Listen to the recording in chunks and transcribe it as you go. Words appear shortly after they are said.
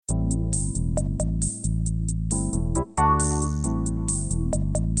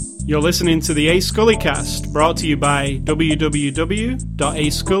You're listening to the A Scully cast, brought to you by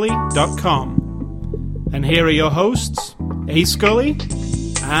www.ascully.com. And here are your hosts, A Scully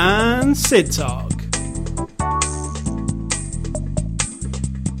and Sid Talk.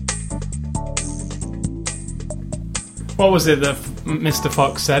 What was it that Mr.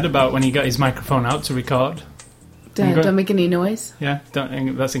 Fox said about when he got his microphone out to record? Don't make any noise. Yeah,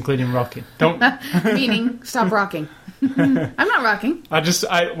 that's including rocking. Don't. Meaning, stop rocking. I'm not rocking.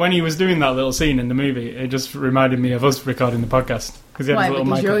 When he was doing that little scene in the movie, it just reminded me of us recording the podcast because he had Why? his little Because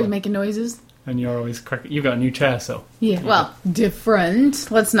microphone. you're always making noises. And you're always cracking. You've got a new chair, so. Yeah. Well, different.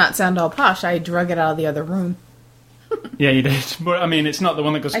 Let's not sound all posh. I drug it out of the other room. Yeah, you did. But I mean, it's not the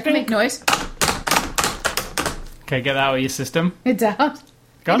one that goes. I can make noise. Okay, get that out of your system. It's out.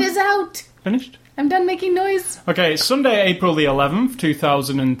 Gone? It is out. Finished? I'm done making noise. Okay, it's Sunday, April the 11th,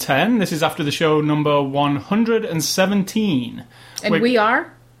 2010. This is after the show number 117. And we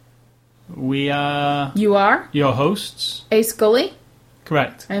are? We are... You are? Your hosts. A Scully.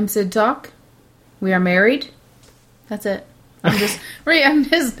 Correct. I'm Sid Talk. We are married. That's it. I'm just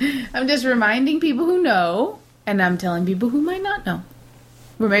reminding people who know, and I'm telling people who might not know.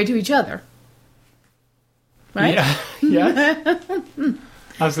 We're married to each other. Right? Yeah.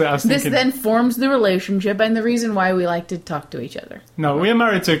 I was thinking, this then forms the relationship and the reason why we like to talk to each other. No, we are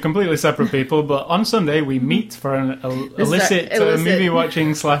married to completely separate people, but on Sunday we meet for an illicit movie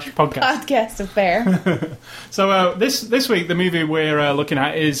watching / podcast. Podcast affair. So this week the movie we're looking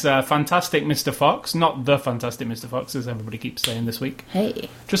at is Fantastic Mr. Fox. Not The Fantastic Mr. Fox, as everybody keeps saying this week. Hey.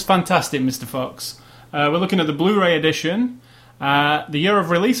 Just Fantastic Mr. Fox. We're looking at the Blu-ray edition. The year of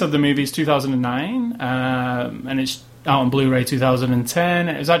release of the movie is 2009, and it's out on Blu-ray 2010.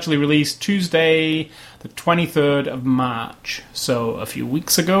 It was actually released Tuesday, the 23rd of March, so a few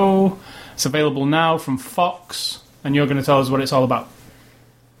weeks ago. It's available now from Fox, and you're going to tell us what it's all about.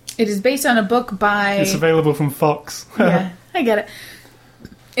 It is based on a book by... It's available from Fox. Yeah, I get it.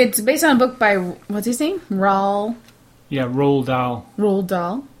 It's based on a book by, what's his name? Roald Dahl. Roald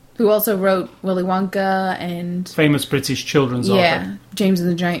Dahl, who also wrote Willy Wonka and... Famous British children's author. Yeah, James and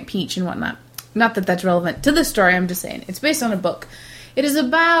the Giant Peach and whatnot. Not that that's relevant to the story, I'm just saying. It's based on a book. It is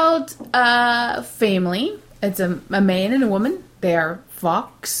about a family. It's a man and a woman. They are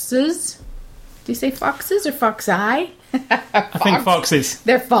foxes. Do you say foxes or foxi? I think foxes.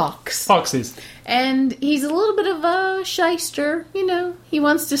 They're fox. Foxes. And he's a little bit of a shyster, you know. He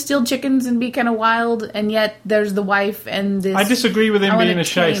wants to steal chickens and be kind of wild, and yet there's the wife and this... I disagree with him being a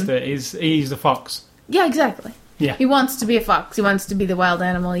shyster. He's a fox. Yeah, exactly. Yeah. He wants to be a fox. He wants to be the wild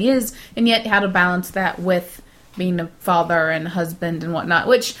animal he is, and yet how to balance that with being a father and husband and whatnot,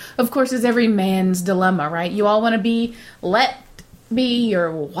 which, of course, is every man's dilemma, right? You all want to be let be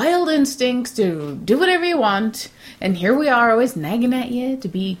your wild instincts to do whatever you want, and here we are always nagging at you to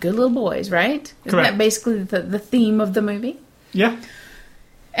be good little boys, right? Isn't Correct. that basically the theme of the movie? Yeah.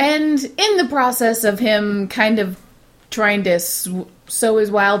 And in the process of him kind of trying to sow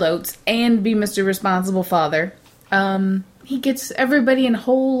his wild oats and be Mr. Responsible Father... he gets everybody in a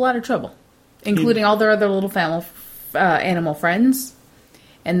whole lot of trouble, including all their other little animal friends,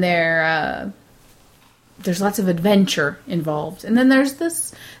 and there's lots of adventure involved. And then there's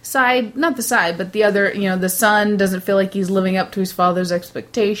this side, not the side, but the other, the son doesn't feel like he's living up to his father's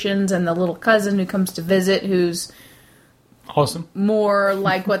expectations, and the little cousin who comes to visit who's awesome, more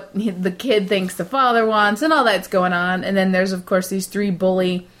like what the kid thinks the father wants, and all that's going on. And then there's, of course, these three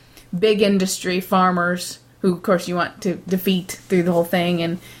bully, big industry farmers who, of course, you want to defeat through the whole thing.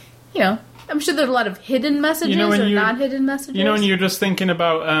 And, I'm sure there's a lot of hidden messages or not hidden messages. You know, when you're just thinking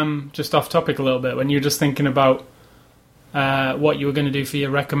about, just off topic a little bit, when you're just thinking about what you were going to do for your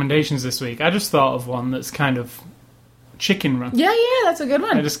recommendations this week, I just thought of one that's kind of Chicken Run. Yeah, that's a good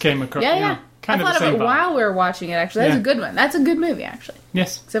one. I just came across, Yeah. kind I of the thought same of it vibe. while we were watching it, actually. That's a good one. That's a good movie, actually.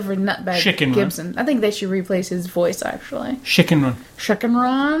 Yes. Except for Nutbag Chicken Gibson. Run. I think they should replace his voice, actually. Chicken Run. Chicken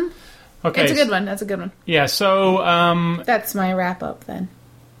Run. Okay. It's a good one. That's a good one. Yeah, so... that's my wrap-up, then.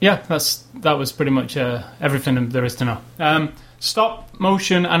 Yeah, that was pretty much everything there is to know. Stop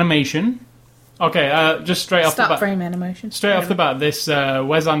motion animation. Okay, just straight off the bat. Stop frame animation. Straight off the bat, this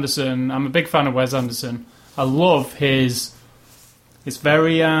Wes Anderson. I'm a big fan of Wes Anderson. I love his. It's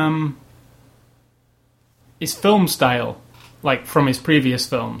very his film style, like from his previous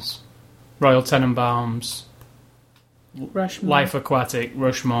films, Royal Tenenbaums, Rushmore. Life Aquatic,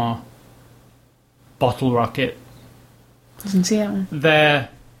 Rushmore, Bottle Rocket. Didn't see that one.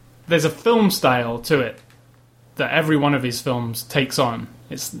 There's a film style to it that every one of his films takes on.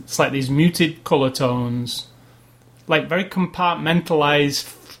 It's like these muted colour tones, like very compartmentalised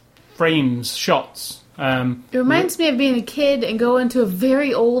frames, shots. It reminds me of being a kid and going to a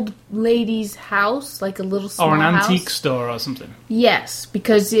very old lady's house, like a little small or an house. antique store or something. Yes,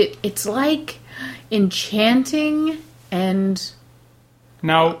 because it's like enchanting and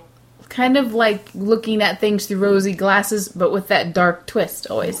Now, kind of like looking at things through rosy glasses, but with that dark twist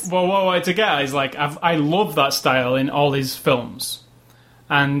always. well, what I wanted to get is like I love that style in all his films,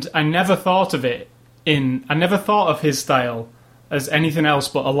 and I never thought of his style as anything else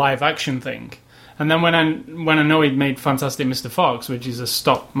but a live action thing. And then when I know he'd made Fantastic Mr. Fox, which is a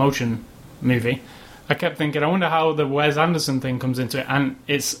stop motion movie, I kept thinking, I wonder how the Wes Anderson thing comes into it, and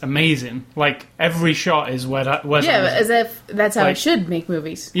it's amazing. Like every shot is Wes Anderson. As if that's how Like- it should make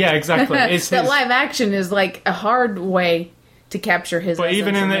movies. Yeah, exactly. It's that his- live action is like a hard way to capture his. But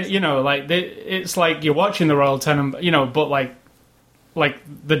even in essence. the, it's like you're watching the Royal Tenenbaums, but like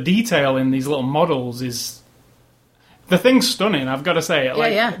the detail in these little models is. The thing's stunning, I've got to say.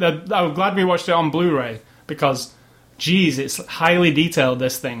 I'm glad we watched it on Blu-ray because, geez, it's highly detailed,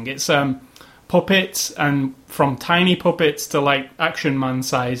 this thing. It's puppets, and from tiny puppets to like Action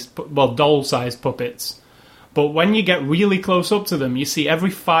Man-sized, doll-sized puppets. But when you get really close up to them, you see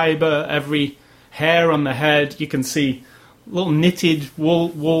every fibre, every hair on the head. You can see little knitted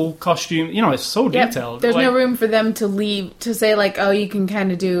wool costume. It's so detailed. There's no room for them to say like, oh, you can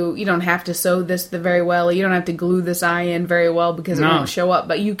kind of you don't have to sew this very well, you don't have to glue this eye in very well because it won't show up,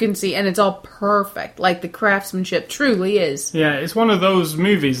 but you can see, and it's all perfect. Like the craftsmanship truly is. Yeah, it's one of those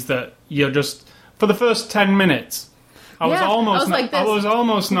movies that you're just, for the first 10 minutes, I was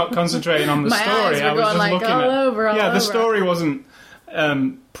almost not concentrating on the My story. eyes were I was going just like looking all at over. the story wasn't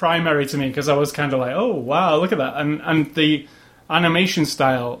primary to me because I was kind of like, oh wow, look at that, and the animation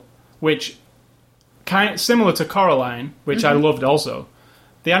style, which kind of similar to Coraline, which I loved also.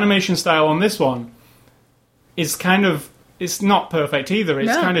 The animation style on this one is it's not perfect either.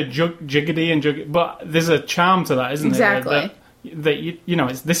 It's kind of jiggity and jiggity, but there's a charm to that, isn't exactly. there?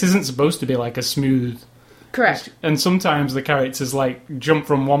 That this isn't supposed to be like a smooth. Correct. And sometimes the characters like jump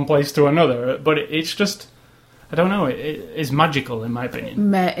from one place to another, but it's just, I don't know, it's magical in my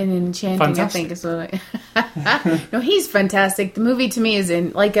opinion. And enchanting, Fantastic. I think is what. No, he's fantastic. The movie to me is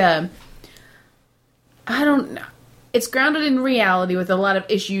in like I don't know. It's grounded in reality with a lot of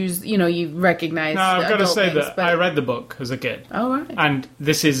issues. You recognize. No, I've got to say things, that but... I read the book as a kid. Oh, right. And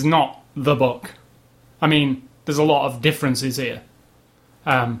this is not the book. I mean, there's a lot of differences here.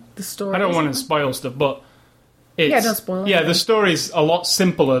 The story. I don't want to spoil stuff, but don't spoil it. Yeah, the story's a lot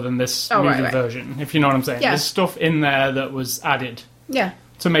simpler than this movie right. version, if you know what I'm saying. Yeah. There's stuff in there that was added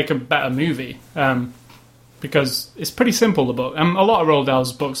to make a better movie, because it's pretty simple, the book. A lot of Roald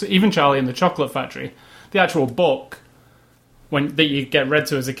Dahl's books, even Charlie and the Chocolate Factory, the actual book that you get read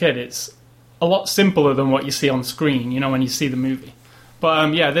to as a kid, it's a lot simpler than what you see on screen, when you see the movie.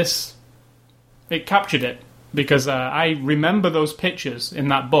 But it captured it, because I remember those pictures in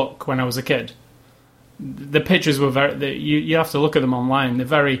that book when I was a kid. The pictures were you have to look at them online. They're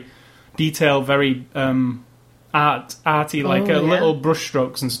very detailed, very arty, little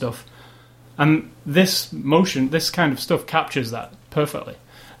brushstrokes and stuff. And this kind of stuff captures that perfectly.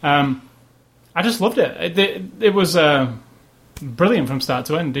 I just loved it. It was brilliant from start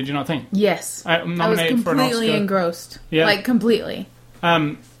to end. Did you not think? Yes, I was completely engrossed. Yeah, like completely.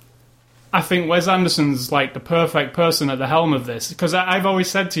 I think Wes Anderson's like the perfect person at the helm of this, because I've always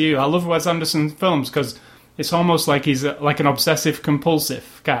said to you, I love Wes Anderson films because it's almost like he's like an obsessive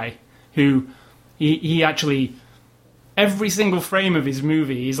compulsive guy who he actually, every single frame of his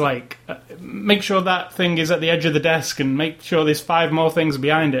movie, he's like, make sure that thing is at the edge of the desk and make sure there's 5 more things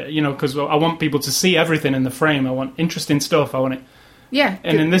behind it, because I want people to see everything in the frame. I want interesting stuff. I want it. Yeah.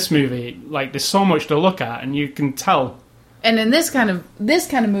 And in this movie, like, there's so much to look at, and you can tell. And in this kind of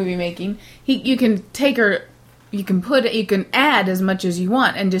movie making, you can add as much as you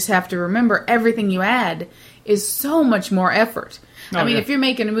want, and just have to remember everything you add is so much more effort. If you're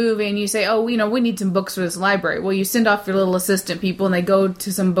making a movie and you say, oh, we need some books for this library, well, you send off your little assistant people and they go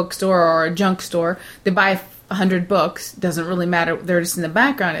to some bookstore or a junk store, they buy 100 books, doesn't really matter, they're just in the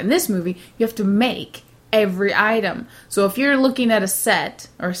background. In this movie, you have to make every item. So if you're looking at a set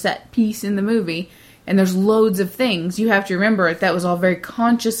or set piece in the movie, and there's loads of things, you have to remember that was all very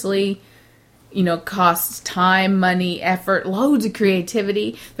consciously, costs time, money, effort, loads of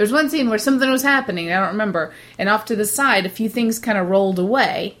creativity. There's one scene where something was happening, I don't remember, and off to the side, a few things kind of rolled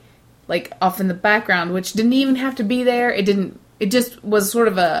away, like off in the background, which didn't even have to be there. It just was sort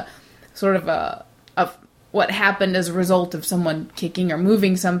of a what happened as a result of someone kicking or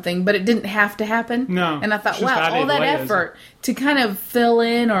moving something, but it didn't have to happen. No. And I thought, wow, all that effort to kind of fill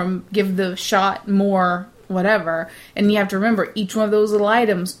in or give the shot more whatever. And you have to remember, each one of those little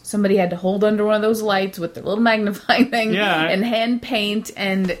items, somebody had to hold under one of those lights with their little magnifying thing and hand paint.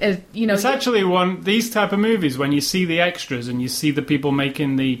 And, it's actually these type of movies, when you see the extras and you see the people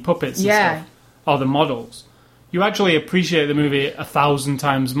making the puppets and stuff, or the models, you actually appreciate the movie 1,000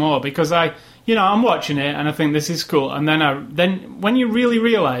 times more, because I'm watching it and I think this is cool. And then when you really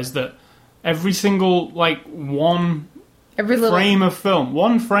realize that every single, one frame of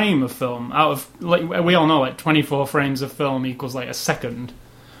film out of, we all know, 24 frames of film equals a second.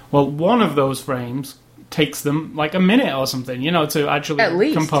 Well, one of those frames takes them a minute or something, to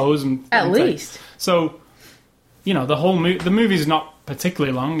actually compose and at least. So, the whole the movie's not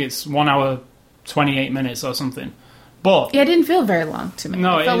particularly long. It's 1 hour 28 minutes or something. But it didn't feel very long to me.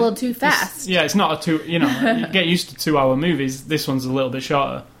 No, it felt a little too fast. It's not you get used to 2 hour movies. This one's a little bit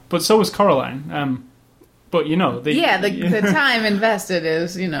shorter. But so was Coraline. But the time invested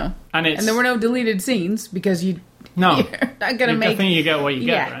is and there were no deleted scenes because you're not gonna make. I think you get what you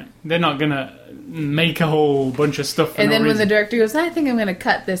get, right? They're not gonna make a whole bunch of stuff. And then when the director goes, I think I'm gonna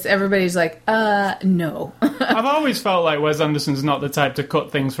cut this, everybody's like, no. I've always felt like Wes Anderson's not the type to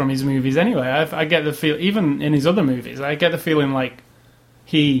cut things from his movies anyway. I get the feel, even in his other movies, I get the feeling like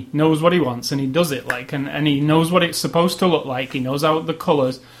he knows what he wants and he does it and he knows what it's supposed to look like. He knows how the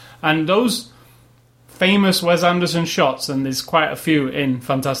colours and those famous Wes Anderson shots, and there's quite a few in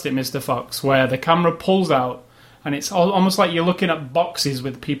Fantastic Mr. Fox, where the camera pulls out and it's almost like you're looking at boxes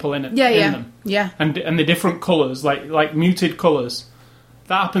with people in it. In them. Yeah. And the different colours, like muted colours.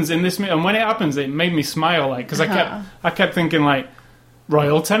 That happens in this movie, and when it happens, it made me smile, because I kept thinking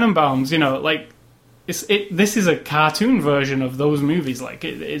Royal Tenenbaums, this is a cartoon version of those movies.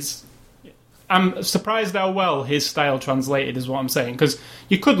 It's. I'm surprised how well his style translated, is what I'm saying, because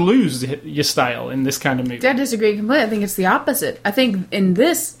you could lose your style in this kind of movie. I disagree completely. I think it's the opposite. I think in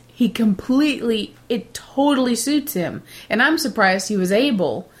this, it totally suits him. And I'm surprised he was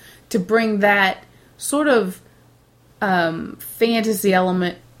able to bring that sort of fantasy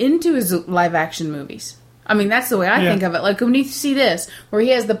element into his live-action movies. I mean, that's the way I think of it. When you see this, where he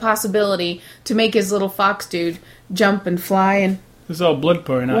has the possibility to make his little fox dude jump and fly and... There's all blood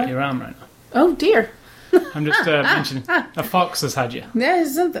pouring out your arm right now. Oh, dear. I'm just mentioning, a fox has had you. Yeah,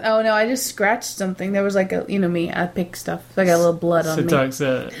 something. Oh, no, I just scratched something. There was I pick stuff. I got a little blood on me. Dog's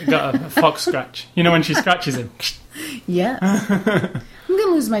got a fox scratch. When she scratches him. Yeah. I'm going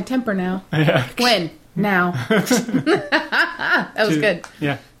to lose my temper now. Yeah. When? Now. That was good.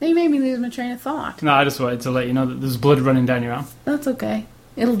 Yeah. You made me lose my train of thought. No, I just wanted to let you know that there's blood running down your arm. That's okay.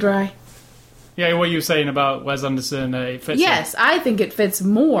 It'll dry. Yeah, what you were saying about Wes Anderson, it fits. Yes, I think it fits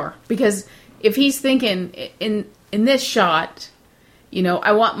more, because if he's thinking in this shot,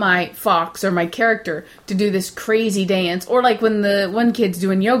 I want my fox or my character to do this crazy dance, or when the one kid's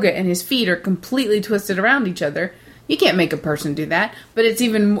doing yoga and his feet are completely twisted around each other, you can't make a person do that. But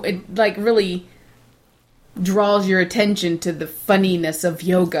it really draws your attention to the funniness of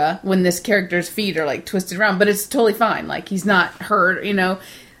yoga when this character's feet are twisted around, but it's totally fine. He's not hurt,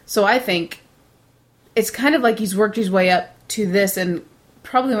 So I think it's kind of like he's worked his way up to this and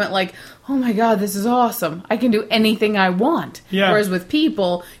probably went oh my god, this is awesome. I can do anything I want. Yeah. Whereas with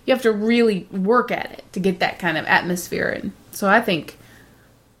people, you have to really work at it to get that kind of atmosphere in. So I think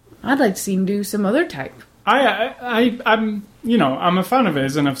I'd like to see him do some other type. I'm a fan of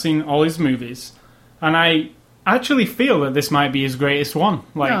his and I've seen all his movies. And I actually feel that this might be his greatest one.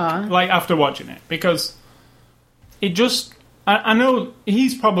 After watching it. Because it just... I know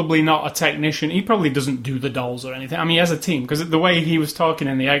he's probably not a technician. He probably doesn't do the dolls or anything. I mean, he has a team, because the way he was talking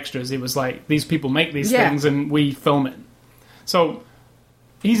in the extras, it was these people make these things and we film it. So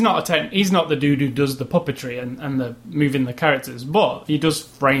he's not the dude who does the puppetry and the moving the characters, but he does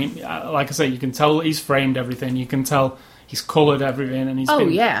frame. Like I say, you can tell he's framed everything. You can tell he's coloured everything, and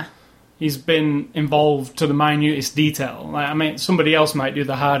he's been involved to the minutest detail. Somebody else might do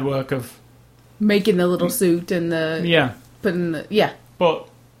the hard work of making the little suit and the But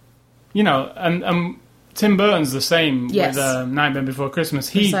and Tim Burton's the same with Nightmare Before Christmas.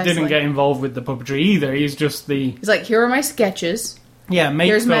 He didn't get involved with the puppetry either. He's just he's here are my sketches. Yeah,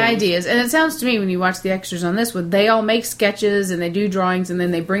 here's my ideas. And it sounds to me, when you watch the extras on this one, they all make sketches and they do drawings and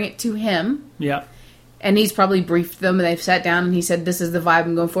then they bring it to him. Yeah. And he's probably briefed them, and they've sat down and he said, this is the vibe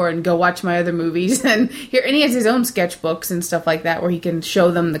I'm going for, and go watch my other movies. And he has his own sketchbooks and stuff like that where he can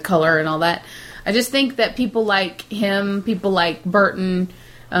show them the color and all that. I just think that people like him, people like Burton,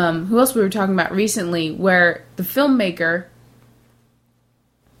 who else we were talking about recently, where the filmmaker,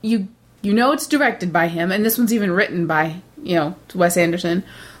 you it's directed by him, and this one's even written by, Wes Anderson,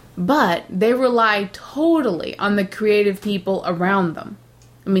 but they rely totally on the creative people around them.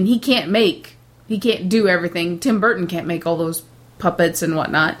 I mean, he can't make He can't do everything. Tim Burton can't make all those puppets and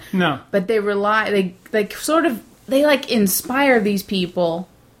whatnot. No. But they inspire these people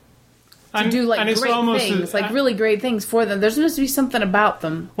to do great things, really great things for them. There's supposed to be something about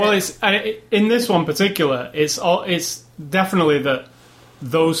them. Well, in this one particular, it's definitely that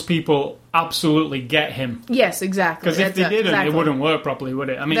those people absolutely get him. Yes, exactly. Because if they didn't, it wouldn't work properly, would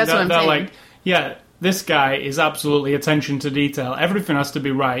it? I mean, that's what I'm saying. like, yeah, this guy is absolutely attention to detail. Everything has to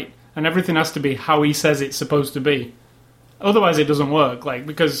be right, and everything has to be how he says it's supposed to be. Otherwise, it doesn't work. Like,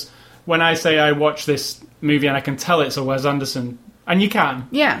 because when I say I watch this movie and I can tell it's a Wes Anderson, and you can.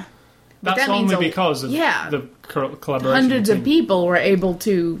 Yeah. That's only because of the collaboration. Hundreds of people were able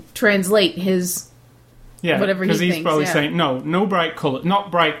to translate his whatever he thinks. Because he's probably saying, no bright colour,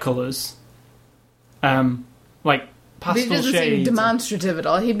 not bright colours, like pastel shades. He doesn't seem demonstrative at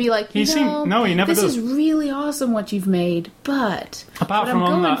all. He'd be like, he never this does. is really awesome what you've made, but apart from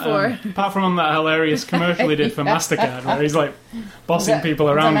on that hilarious commercial he did for MasterCard, where he's like bossing people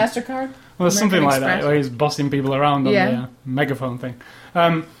around. Was that MasterCard? Well, something like that, where he's bossing people around on the megaphone thing.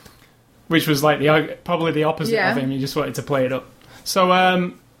 Which was like probably the opposite of him. He just wanted to play it up. So,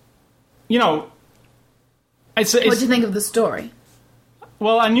 it's what do you think of the story?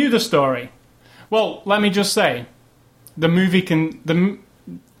 Well, I knew the story. Well, let me just say, the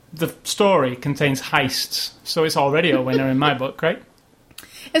story contains heists, so it's already a winner in my book, right?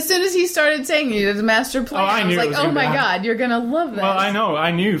 As soon as he started saying he did a master plan, I was like, oh my god, you're gonna love this. Well,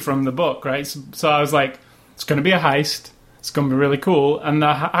 I knew from the book, right? So I was like, it's going to be a heist. It's going to be really cool, and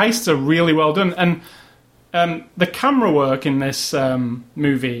the heists are really well done. And the camera work in this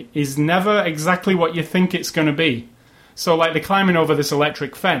movie is never exactly what you think it's going to be. So, like, they're climbing over this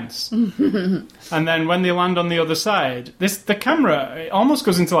electric fence, and then when they land on the other side, the camera it almost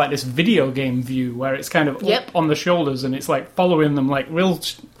goes into like this video game view where it's kind of up on the shoulders, and it's like following them, like real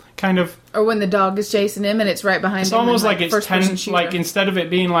kind of. Or when the dog is chasing him and it's right behind him. It's almost like it's 10, like instead of it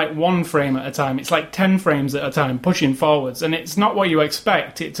being like one frame at a time, it's like 10 frames at a time pushing forwards, and it's not what you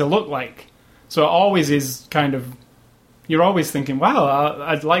expect it to look like. So it always is kind of, you're always thinking, wow,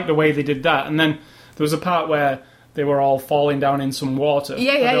 I'd like the way they did that. And then there was a part where they were all falling down in some water.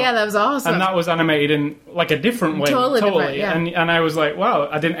 Yeah, that was awesome. And that was animated in like a different way. Totally. Different, yeah. And I was like, wow,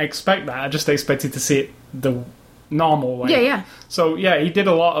 I didn't expect that. I just expected to see it the normal way. Yeah. So, yeah, he did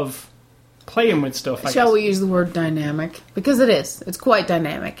a lot of playing with stuff, I Shall guess. we use the word dynamic? Because it is. It's quite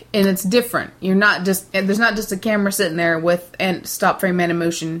dynamic. And it's different. You're not just... There's not just a camera sitting there with stop frame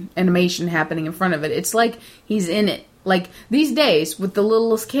animation happening in front of it. It's like he's in it. Like, these days, with the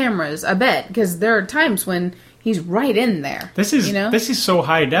littlest cameras, I bet, because there are times when he's right in there. This is so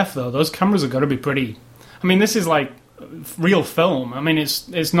high def, though. Those cameras have got to be pretty... I mean, this is like real film. I mean,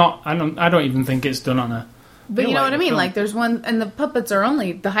 it's not... I don't even think it's done on a... But you know what I mean? Film. Like, there's one... And the puppets are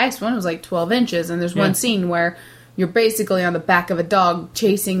only... The highest one was like 12 inches, and there's one scene where you're basically on the back of a dog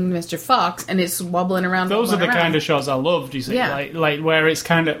chasing Mr. Fox, and it's wobbling around. Those are the kind of shots I loved, you see. Yeah. Like where it's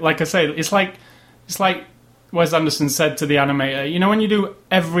kind of... Like I say, it's like Wes Anderson said to the animator, you know, when you do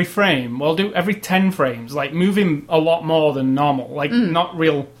every frame, well, do every 10 frames, like moving a lot more than normal, like not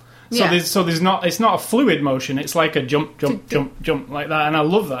real. So there's not. It's not a fluid motion. It's like a jump like that, and I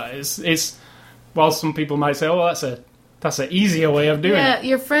love that. It's while some people might say, oh, that's an easier way of doing it. Yeah,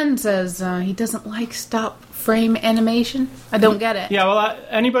 your friend says he doesn't like stop frame animation. I don't get it. Yeah, well,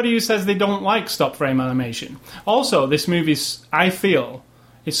 anybody who says they don't like stop frame animation. Also, this movie's, I feel,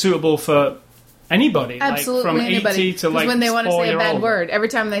 is suitable for anybody, absolutely, like from anybody. 80 to like when they want to say a bad 4-year-old. word, every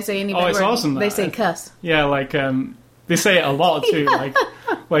time they say any bad it's word, awesome, they say cuss. Yeah, like they say it a lot too.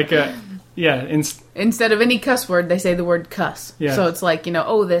 Instead of any cuss word, they say the word cuss. Yeah. So it's like,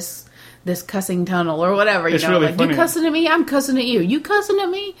 this cussing tunnel or whatever. It's really like, funny. You cussing at me, I'm cussing at you. You cussing at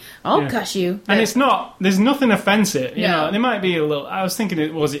me, I'll cuss you. And it's not. There's nothing offensive. You No. know, there might be a little. I was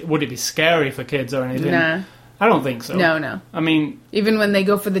thinking, would it be scary for kids or anything? Nah. I don't think so. No. I mean, even when they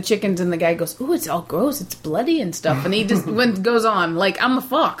go for the chickens and the guy goes, "Ooh, it's all gross, it's bloody and stuff," and he just goes on like, "I'm a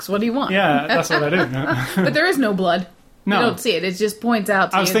fox. What do you want?" Yeah, that's what I do. But there is no blood. No. You don't see it. It just points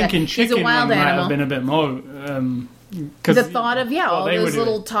out to you. I was thinking that chicken he's a wild might animal. have been a bit more. The thought of all those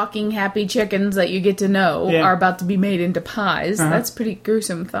little talking happy chickens that you get to know are about to be made into pies. That's a pretty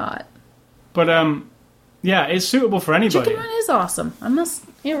gruesome thought. But yeah, it's suitable for anybody. Chicken Run is awesome.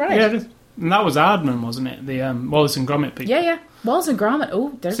 You're right. Yeah, it is. And that was Aardman, wasn't it? The Wallace and Gromit people. Yeah. Wallace and Gromit.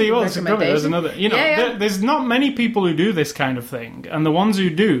 Oh, there's a Wallace and Gromit. There's another. There's not many people who do this kind of thing, and the ones who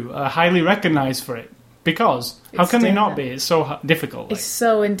do are highly recognised for it. Because how can they not be? It's so difficult. It's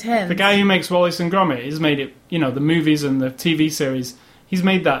so intense. The guy who makes Wallace and Gromit has made it. The movies and the TV series. He's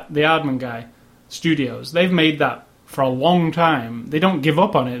made that. The Aardman guy, Studios. They've made that for a long time. They don't give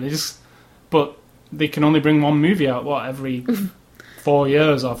up on it. But they can only bring one movie out, every 4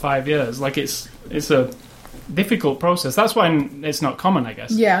 years or 5 years. Like, it's a difficult process. That's why it's not common, I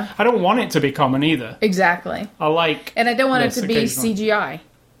guess. Yeah. I don't want it to be common either. Exactly. And I don't want it to be CGI.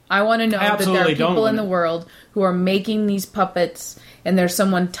 I want to know that there are people in the world who are making these puppets, and there's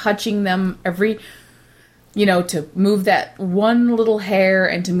someone touching them to move that one little hair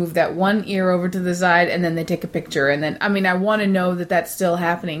and to move that one ear over to the side, and then they take a picture. And then, I want to know that that's still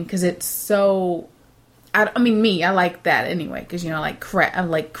happening, because it's so... I like that anyway, because, I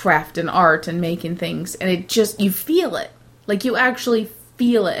like craft and art and making things, and it just, you feel it. Like, you actually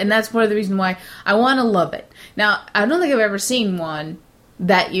feel it, and that's part of the reason why I want to love it. Now, I don't think I've ever seen one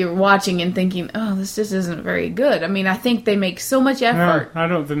that you're watching and thinking, oh, this just isn't very good. I think they make so much effort. No, I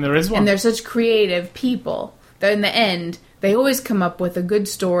don't think there is one. And they're such creative people that in the end, they always come up with a good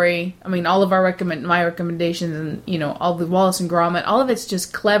story. All of my recommendations and, all the Wallace and Gromit, all of it's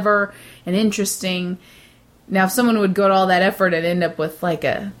just clever and interesting. Now, if someone would go to all that effort and end up with like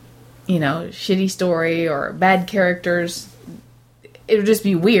a, shitty story or bad characters, it would just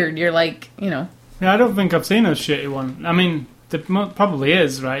be weird. You're like, Yeah, I don't think I've seen a shitty one. There probably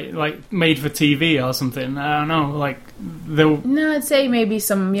is, right? Like, made for TV or something. I don't know. No, I'd say maybe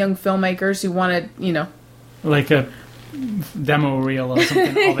some young filmmakers who wanted, like a demo reel or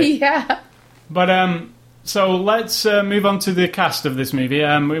something of it. Yeah. But, so let's move on to the cast of this movie.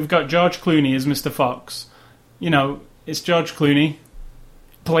 We've got George Clooney as Mr. Fox. It's George Clooney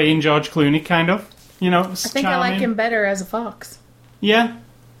playing George Clooney, kind of. I think charming. I like him better as a fox. Yeah.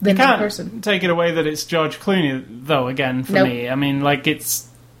 Than you can't person. Take it away that it's George Clooney, though, again, for me. It's...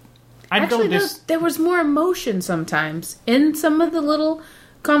 there was more emotion sometimes in some of the little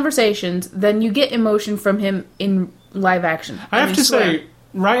conversations than you get emotion from him in live action. I have to say,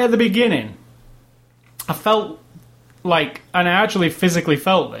 right at the beginning, I felt like, and I actually physically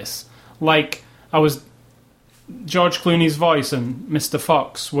felt this, like I was... George Clooney's voice and Mr.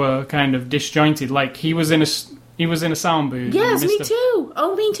 Fox were kind of disjointed. Like, he was in a sound booth. Yes, me too.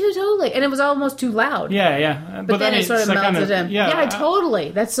 Oh, me too, totally. And it was almost too loud. Yeah. But then it sort of melted in. Yeah,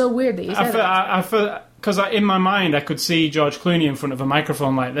 totally. That's so weird that you said that. I feel... Because in my mind, I could see George Clooney in front of a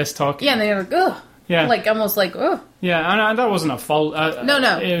microphone like this talking. Yeah, and they're like, ugh. Yeah. Like, almost like, ugh. Yeah, and that wasn't a fault.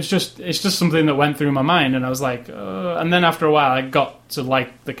 No. It's just something that went through my mind, and I was like, and then after a while, I got to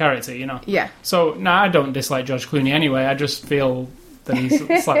like the character, Yeah. So, I don't dislike George Clooney anyway. I just feel that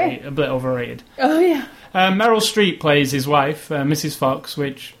he's slightly a bit overrated. Oh, yeah. Meryl Streep plays his wife, Mrs. Fox,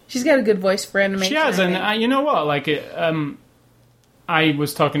 which... She's got a good voice for animation. She has, and you know what? Like, I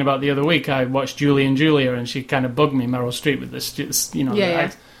was talking about the other week, I watched Julie and Julia, and she kind of bugged me, Meryl Streep, with this, Yeah.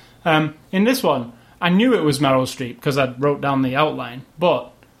 In this one, I knew it was Meryl Streep because I wrote down the outline,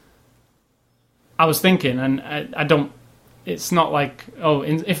 but I was thinking, and I don't... It's not like...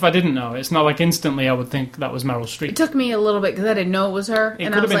 if I didn't know, it's not like instantly I would think that was Meryl Streep. It took me a little bit because I didn't know it was her.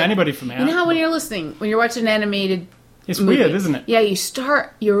 It could have been anybody for me. You know how when you're listening, when you're watching an animated... It's weird, isn't it? Yeah,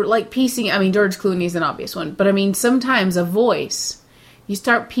 you're like piecing... George Clooney's an obvious one, but sometimes a voice... You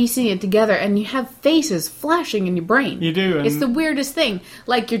start piecing it together, and you have faces flashing in your brain. You do. It's the weirdest thing.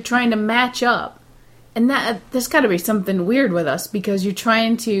 Like, you're trying to match up. And there's got to be something weird with us, because you're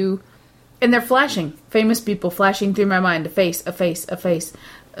trying to... And they're flashing. Famous people flashing through my mind. A face.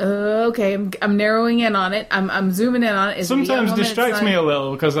 Okay, I'm narrowing in on it. I'm zooming in on it. Sometimes distracts me a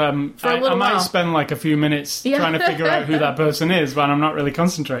little, because I might spend like a few minutes trying to figure out who that person is, but I'm not really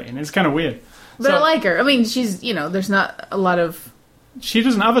concentrating. It's kind of weird. But I like her. She's, there's not a lot of... She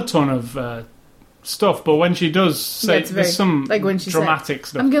doesn't have a ton of stuff, but when she does, there's some like when she dramatic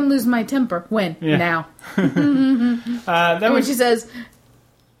stuff. I'm going to lose my temper. When? Yeah. Now. Then when she says,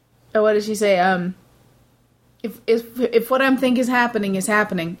 what does she say? If what I'm think is happening,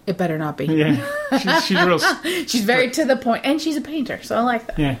 it better not be. Yeah, she's real. She's very to the point, and she's a painter, so I like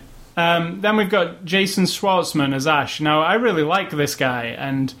that. Yeah. Then we've got Jason Schwartzman as Ash. Now, I really like this guy,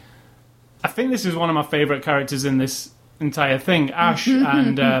 and I think this is one of my favourite characters in this entire thing. Ash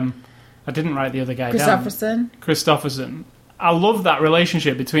and I didn't write the other guy down. Christopherson. I love that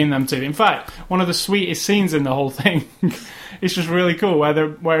relationship between them two. In fact, one of the sweetest scenes in the whole thing. It's just really cool where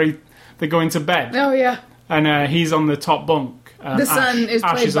they're going to bed. Oh yeah. And he's on the top bunk. The son is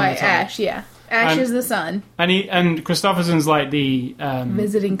played by Ash. Yeah, Ash is the son. And Christopherson's like the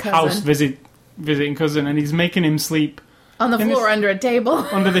visiting cousin. House visiting cousin, and he's making him sleep on the floor under a table.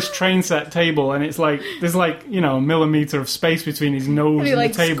 Under this train set table, and it's like there's like, a millimeter of space between his nose and the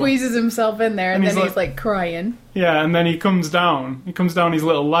table. He squeezes himself in there, and then he's like crying. Yeah, and then he comes down his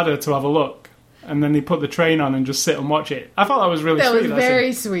little ladder to have a look. and then they put the train on and just sit and watch it. I thought that was really sweet. That was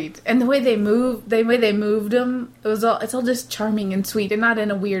very sweet. And the way they moved them, it's all just charming and sweet, and not in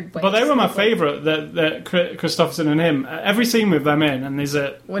a weird way. But they were my favourite, that Kristofferson and him. Every scene with them in, and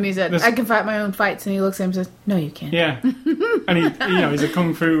when he said, "I can fight my own fights," and he looks at him and says, "No, you can't." Yeah, and he's a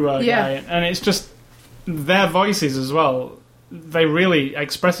kung fu guy, and it's just their voices as well. They're really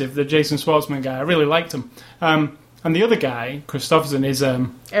expressive. The Jason Schwartzman guy, I really liked him. And the other guy, Kristofferson, is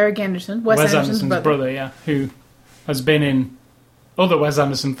Eric Anderson, Wes Anderson's brother, who has been in other Wes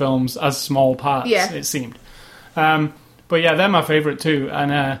Anderson films as small parts, it seemed. But yeah, they're my favourite too,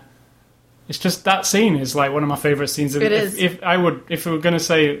 and it's just that scene is like one of my favourite scenes. It is. If we were going to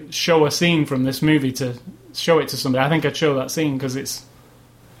say show a scene from this movie to show it to somebody, I think I'd show that scene because it's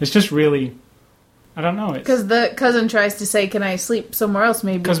just really. I don't know. Because the cousin tries to say, "Can I sleep somewhere else?"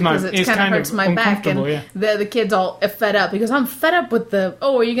 Maybe because it kind of hurts my back, and the kid's all fed up. He goes, "I'm fed up with the.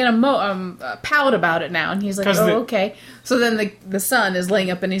 Oh, are you gonna pout about it now?" And he's like, "Oh, okay." So then the son is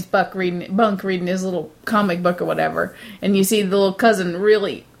laying up in his bunk reading his little comic book or whatever, and you see the little cousin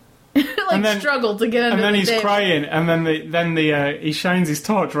really struggle to get under. And then he's crying, and then he shines his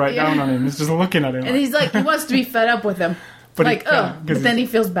torch right down on him. He's just looking at him, and he's like, he wants to be fed up with him. But then he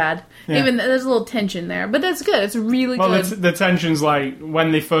feels bad. Yeah. Even there's a little tension there, but that's good. It's really good. Well, the tension's like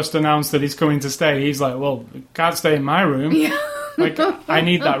when they first announced that he's coming to stay. He's like, "Well, can't stay in my room. Yeah. Like I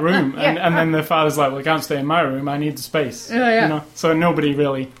need that room." And then the father's like, "Well, can't stay in my room. I need the space." Yeah. You know? So nobody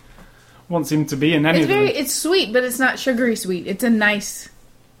really wants him to be in any of them. It's sweet, but it's not sugary sweet. It's a nice.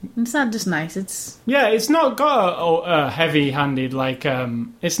 It's not just nice. It's not got a heavy-handed like.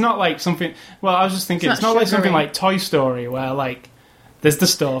 It's not like something. Well, I was just thinking, it's not like something like Toy Story where like there's the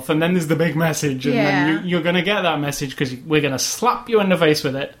stuff and then there's the big message, and then you're going to get that message because we're going to slap you in the face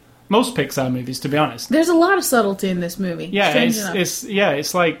with it. Most Pixar movies, to be honest. There's a lot of subtlety in this movie. Yeah,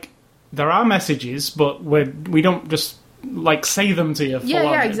 it's like there are messages, but we don't just like say them to you.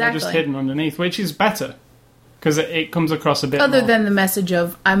 Yeah, exactly. They're just hidden underneath, which is better. Because it comes across a bit other more. Than the message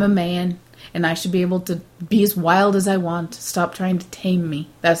of, I'm a man, and I should be able to be as wild as I want. Stop trying to tame me.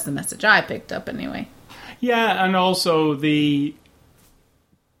 That's the message I picked up, anyway. Yeah, and also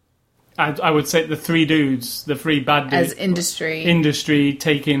I would say the three dudes, the three bad dudes. As industry. Industry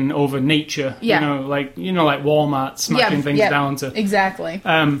taking over nature. Yeah. Like Walmart smashing things down to... Exactly.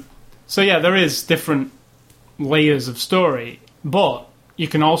 So yeah, there is different layers of story, but... You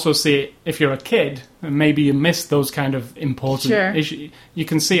can also see it if you're a kid and maybe you miss those kind of important issues. You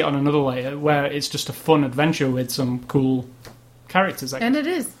can see it on another layer where it's just a fun adventure with some cool characters. And it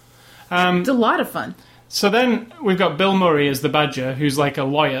is. It's a lot of fun. So then we've got Bill Murray as the Badger, who's like a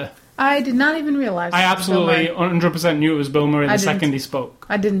lawyer. I did not even realize. I absolutely 100% knew it was Bill Murray the second he spoke.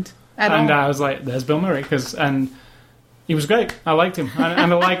 I didn't at all. And I was like, there's Bill Murray. And he was great. I liked him.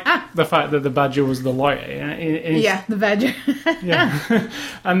 And I liked the fact that the Badger was the lawyer. The Badger. Yeah.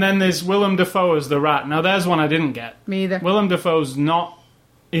 And then there's Willem Dafoe as the Rat. Now, there's one I didn't get. Me either. Willem Dafoe's not...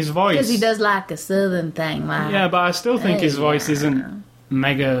 His voice... Because he does like a southern thing. Like, yeah, but I still think his voice isn't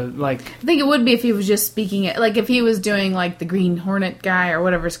mega, like... I think it would be if he was just speaking it. Like, if he was doing, like, the Green Hornet guy or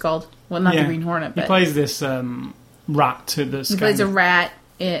whatever it's called. Well, not the Green Hornet, but... He plays this rat. He plays a rat...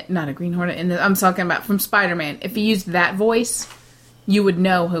 not a Green Hornet. I'm talking about from Spider-Man. If he used that voice, you would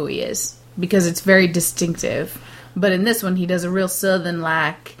know who he is because it's very distinctive. But in this one, he does a real southern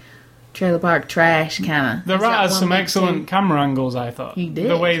like trailer park trash kind of. The rat has some excellent camera angles. I thought he did.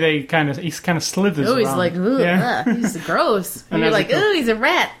 The way he kind of slithers. Oh, he's around. like, ooh, he's gross. And you're like, ooh, he's a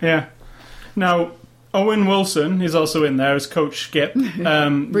rat. Yeah. Now, Owen Wilson is also in there as Coach Skip.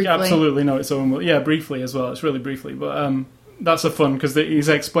 Absolutely, no, it's Owen Wilson. Yeah, briefly as well. It's really briefly, but. That's a fun because he's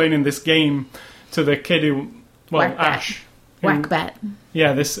explaining this game to the kid who, Ash, Whack-Bat.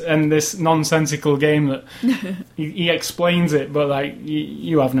 Yeah, this nonsensical game that he explains it, but like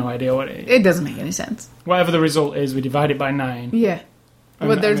you have no idea what it is. It doesn't make any sense. Whatever the result is, we divide it by 9. Yeah,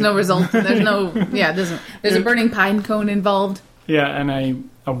 but there's no result. There's no There's a burning pine cone involved. Yeah, and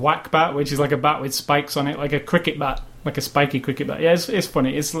a whack-bat, which is like a bat with spikes on it, like a cricket bat. Like a spiky cricket bat. Yeah, it's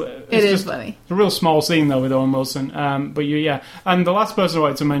funny. It is funny. It's a real small scene, though, with Owen Wilson. But And the last person I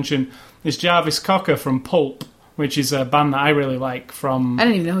wanted to mention is Jarvis Cocker from Pulp, which is a band that I really like from... I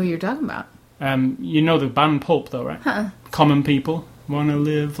don't even know who you're talking about. You know the band Pulp, though, right? Huh. Common People. Wanna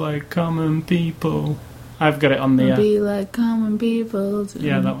live like common people. I've got it on the... Be like common people.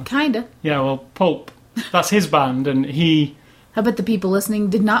 Yeah, that one. Kinda. Yeah, well, Pulp. That's his band, and he... I bet the people listening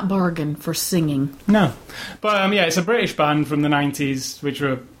did not bargain for singing. No. But, it's a British band from the 90s, which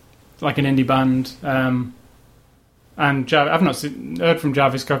were like an indie band. And I've not heard from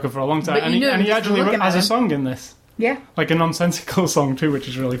Jarvis Cocker for a long time. And he actually has a song in this. Yeah. Like a nonsensical song too, which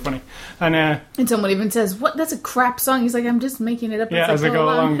is really funny. And someone even says, "What? That's a crap song." He's like, "I'm just making it up as I go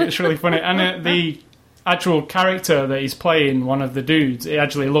along." It's really funny. And the actual character that he's playing, one of the dudes, it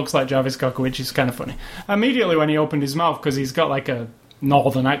actually looks like Jarvis Cocker, which is kind of funny. Immediately when he opened his mouth, because he's got like a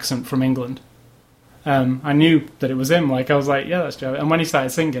northern accent from England, I knew that it was him. Like, I was like, yeah, that's Jarvis. And when he started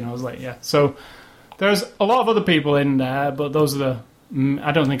singing, I was like, yeah. So there's a lot of other people in there, but those are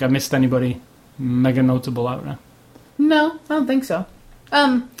I don't think I missed anybody mega notable out there. No, I don't think so.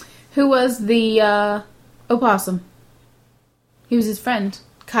 Who was the opossum? He was his friend,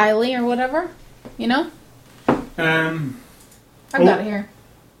 Kylie or whatever. You know? I've got it here.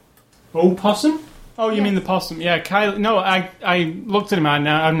 Oh, possum? Oh, you mean the possum? Yeah, Kylie. No, I looked at him and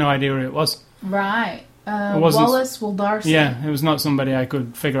I have no idea who it was. Right. Wallace Wildarcy. Yeah, it was not somebody I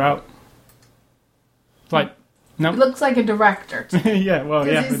could figure out. Like, no. It looks like a director. Yeah, well,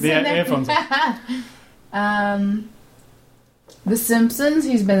 yeah, with the earphones on. The Simpsons,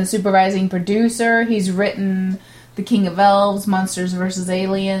 he's been the supervising producer. He's written The King of Elves, Monsters vs.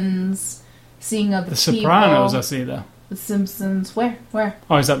 Aliens... Seeing Other People. The Sopranos, I see there. The Simpsons. Where?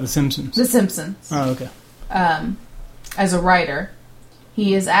 Oh, is that The Simpsons? The Simpsons. Oh, okay. As a writer.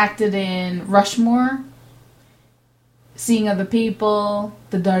 He has acted in Rushmore, Seeing Other People,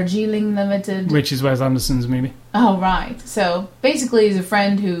 The Darjeeling Limited. Which is Wes Anderson's movie. Oh, right. So, basically he's a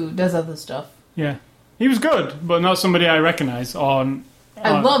friend who does other stuff. Yeah. He was good, but not somebody I recognize on...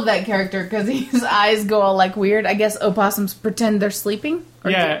 I love that character because his eyes go all like weird. I guess opossums pretend they're sleeping.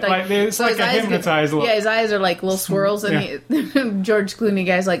 Yeah, it's like a hypnotized look. Yeah, his eyes are like little swirls, and George Clooney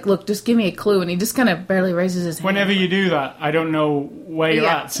guy's like, "Look, just give me a clue," and he just kind of barely raises his hand. Whenever you do that, I don't know where you're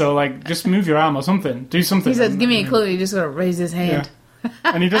at, so like, just move your arm or something. Do something. He says, "Give me a clue," and he just sort of raises his hand. Yeah.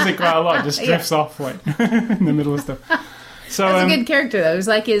 And he does it quite a lot. Just drifts off like in the middle of stuff. So that's a good character though. He's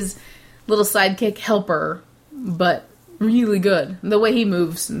like his little sidekick helper, but really good. The way he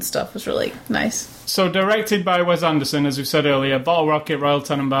moves and stuff was really nice. So directed by Wes Anderson, as we said earlier, Bottle Rocket, Royal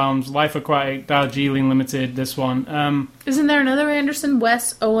Tenenbaums, Life Aquatic, Darjeeling Limited, this one. Isn't there another Anderson?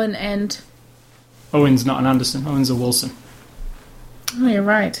 Wes, Owen, and... Owen's not an Anderson. Owen's a Wilson. Oh, you're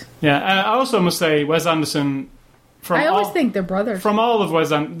right. Yeah, I also must say Wes Anderson... I always think they're brothers. From all of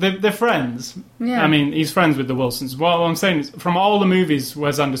Wes Anderson... They're friends. Yeah. I mean, he's friends with the Wilsons. What I'm saying is, from all the movies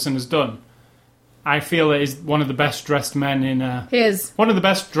Wes Anderson has done, I feel that he's one of the best dressed men in. He is one of the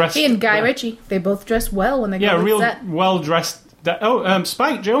best dressed. He and Guy Ritchie, they both dress well when they go to real set. Well dressed.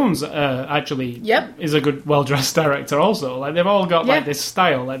 Spike Jonze actually is a good well dressed director. Also, like they've all got like this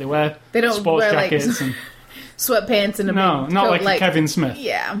style. Like they don't sports wear jackets and sweatpants and a not coat, like Kevin Smith.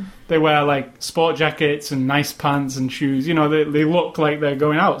 Yeah, they wear like sport jackets and nice pants and shoes. You know, they look like they're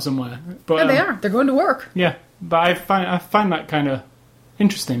going out somewhere. But yeah, they are. They're going to work. Yeah, but I find that kind of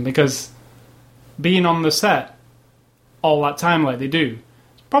interesting because being on the set all that time like they do,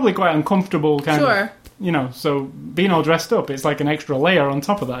 it's probably quite uncomfortable kind of, you know, so being all dressed up, it's like an extra layer on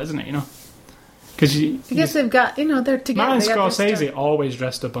top of that, isn't it, you know? Because I guess they've got, you know, they're together. Martin Scorsese always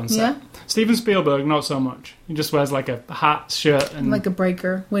dressed up on set. Yeah. Steven Spielberg, not so much. He just wears like a hat, shirt, and... like a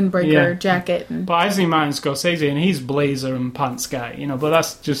windbreaker jacket. But I've seen Martin Scorsese, and he's blazer and pants guy, you know, but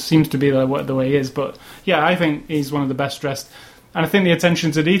that just seems to be the way he is. But yeah, I think he's one of the best dressed. And I think the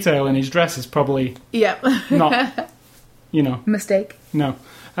attention to detail in his dress is probably not, you know... Mistake. No.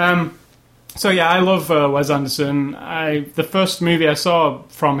 So yeah, I love Wes Anderson. The first movie I saw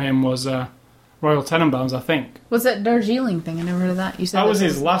from him was Royal Tenenbaums, I think. What's that Darjeeling thing? I never heard of that. You said that was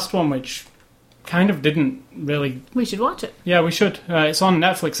his last one, which kind of didn't really... We should watch it. Yeah, we should. It's on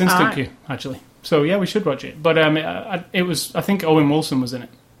Netflix Instant Queue, actually. So yeah, we should watch it. But it was... I think Owen Wilson was in it.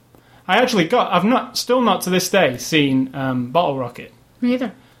 Still not to this day seen Bottle Rocket. Me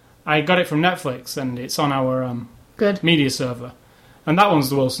either. I got it from Netflix and it's on our good media server. And that one's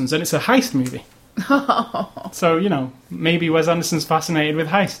the Wilsons and it's a heist movie. So, you know, maybe Wes Anderson's fascinated with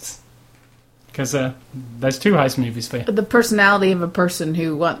heists. Because there's 2 heist movies for you. The personality of a person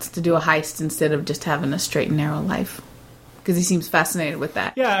who wants to do a heist instead of just having a straight and narrow life. Because he seems fascinated with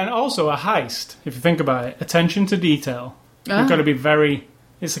that. Yeah, and also a heist, if you think about it. Attention to detail. You've got to be very...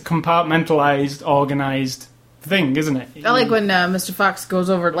 It's a compartmentalized, organized thing, isn't it? I like when Mr. Fox goes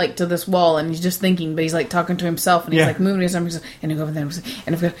over like to this wall and he's just thinking, but he's like talking to himself and he's like moving his arms and he go over there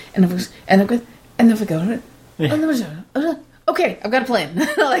and if we go, okay, I've got a plan.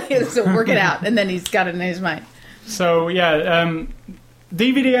 Like so work it out, and then he's got it in his mind. So yeah,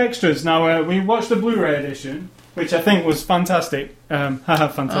 DVD extras. Now we watched the Blu-ray edition, which I think was fantastic.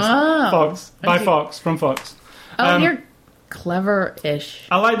 Fantastic. Fox from Fox. Oh, you're clever-ish.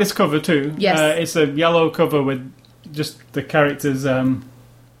 I like this cover too. Yes. It's a yellow cover with just the characters'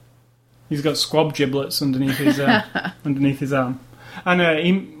 He's got squab giblets underneath his arm.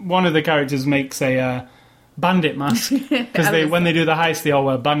 And one of the characters makes a bandit mask, because when they do the heist, they all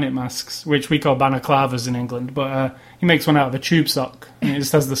wear bandit masks, which we call balaclavas in England. But he makes one out of a tube sock, and it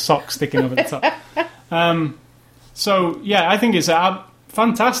just has the sock sticking over the top. So yeah, I think it's a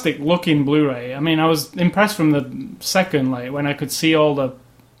fantastic looking Blu-ray. I mean, I was impressed from the second, like when I could see all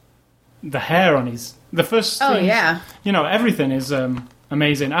the hair on the first. Oh things, yeah, everything is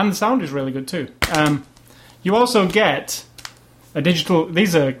amazing, and the sound is really good too. You also get a digital.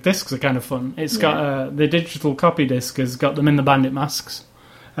 These discs are kind of fun. It's got the digital copy disc has got them in the bandit masks.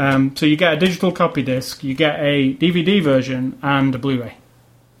 So you get a digital copy disc, you get a DVD version, and a Blu-ray.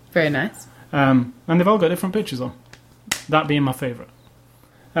 Very nice. And they've all got different pictures on. That being my favourite.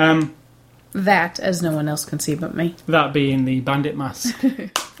 That, as no one else can see but me. That being the bandit mask.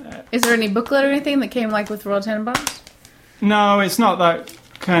 Is there any booklet or anything that came like with Royal Tenenbaums? No, it's not that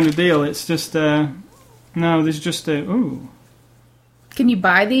kind of deal. It's just there's just ooh. Can you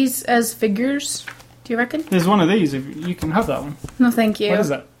buy these as figures? Do you reckon? There's one of these. If you can have that one. No, thank you. What is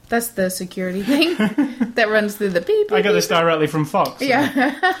that? That's the security thing that runs through the beep. I got this directly from Fox. So. Yeah.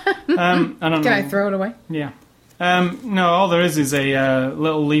 I don't know. Can I throw it away? Yeah. No, all there is a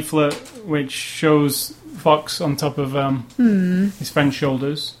little leaflet which shows Fox on top of his friend's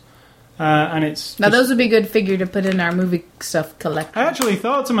shoulders. And it's now those would be good figure to put in our movie stuff collection. I actually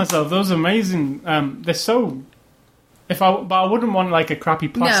thought to myself, those are amazing. They're so. But I wouldn't want like a crappy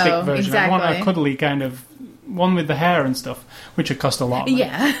plastic version. Exactly. I want a cuddly kind of one with the hair and stuff, which would cost a lot.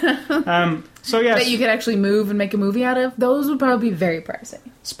 Yeah. So yes, that you could actually move and make a movie out of. Those would probably be very pricey.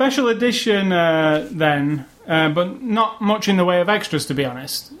 Special edition then, but not much in the way of extras, to be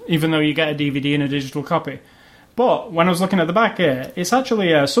honest. Even though you get a DVD and a digital copy. But when I was looking at the back here, it's actually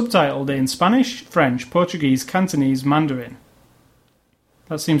subtitled in Spanish, French, Portuguese, Cantonese, Mandarin.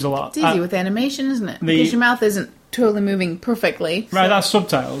 That seems a lot. It's easy with animation, isn't it? Because your mouth isn't totally moving perfectly. So. Right, that's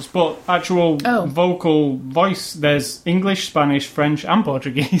subtitles, but actual vocal voice, there's English, Spanish, French, and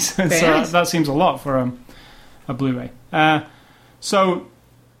Portuguese. So nice. that seems a lot for a Blu-ray. So,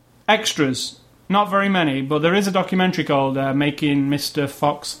 extras. Not very many, but there is a documentary called Making Mr.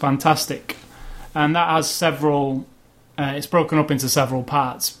 Fox Fantastic. And that has several... it's broken up into several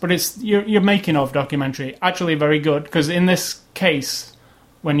parts. But it's your making of documentary. Actually very good, because in this case,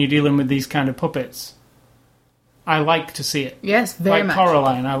 when you're dealing with these kind of puppets... I like to see it. Yes, very much. Like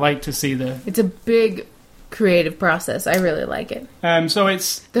Coraline, I like to see the... It's a big creative process. I really like it. So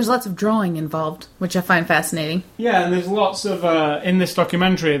it's... There's lots of drawing involved, which I find fascinating. Yeah, and there's lots of... in this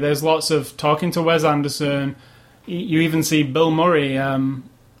documentary, there's lots of talking to Wes Anderson. You even see Bill Murray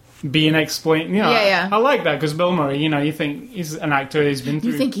being explained... Yeah. I like that, because Bill Murray, you think he's an actor, he's been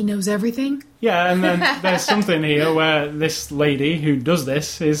through... You think he knows everything? Yeah, and then there's something here where this lady who does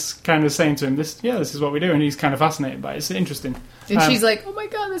this is kind of saying to him, this is what we do, and he's kind of fascinated by it. It's interesting. And she's like, oh my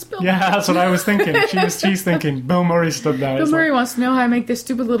god, that's Bill Murray. Yeah, that's what I was thinking. She's thinking, Bill Murray stood there. Bill Murray wants to know how I make this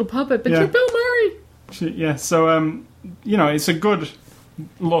stupid little puppet, but you're Bill Murray! So, it's a good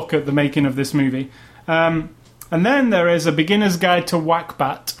look at the making of this movie. And then there is a beginner's guide to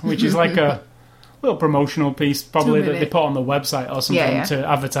Whack-Bat, which is like a little promotional piece, probably that they put on the website or something to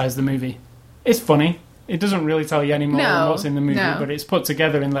advertise the movie. It's funny. It doesn't really tell you any more than what's in the movie, but it's put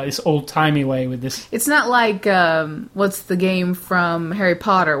together in like this old-timey way with this... It's not like, what's the game from Harry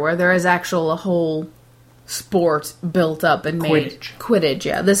Potter, where there is a whole sport built up and made... Quidditch,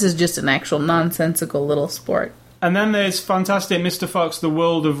 yeah. This is just an actual nonsensical little sport. And then there's Fantastic Mr. Fox, The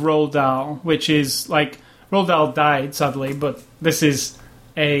World of Roald Dahl, which is like... Roald Dahl died, sadly, but this is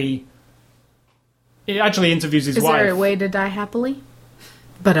It actually interviews his wife. Is there a way to die happily?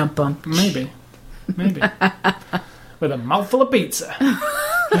 Ba-dum-bum. Maybe. With a mouthful of pizza.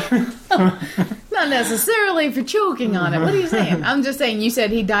 Not necessarily for choking on it. What are you saying? I'm just saying, you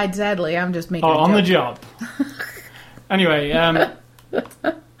said he died sadly. I'm just making a joke. On the job. Anyway,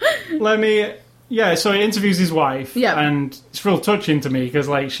 so he interviews his wife. Yeah. And it's real touching to me, because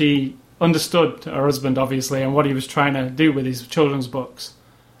like she understood her husband, obviously, and what he was trying to do with his children's books.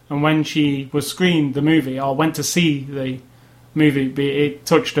 And when she was screened the movie, or went to see the movie, it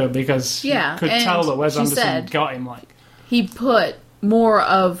touched her, because she could tell that Wes Anderson got him. Like, he put more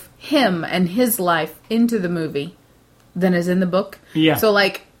of him and his life into the movie than is in the book. Yeah. So,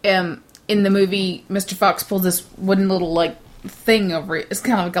 like, in the movie, Mr. Fox pulls this wooden little, like, thing over it. It's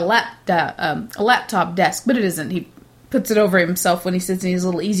kind of like a laptop desk, but it isn't. He puts it over himself when he sits in his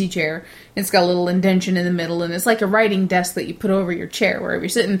little easy chair. It's got a little indentation in the middle, and it's like a writing desk that you put over your chair wherever you're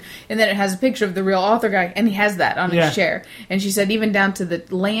sitting, and then it has a picture of the real author guy, and he has that on his chair. And she said even down to the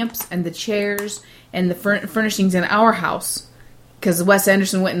lamps and the chairs and the furnishings in our house, because Wes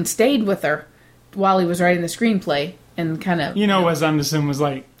Anderson went and stayed with her while he was writing the screenplay and kind of... Wes Anderson was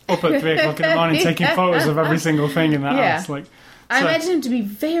like up at 3 o'clock in the morning taking photos of every single thing in that house. Like, I imagine him to be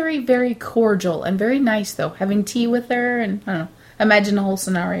very, very cordial and very nice, though, having tea with her, and I don't know. Imagine the whole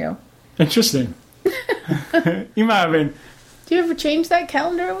scenario. Interesting. You might have been. Do you ever change that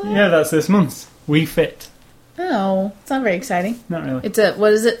calendar over there? Yeah, that's this month. We Fit. Oh, it's not very exciting. Not really. It's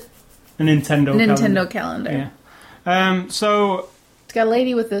what is it? A Nintendo calendar. Yeah. So... It's got a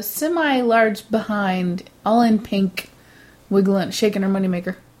lady with a semi-large behind, all in pink, wiggling, shaking her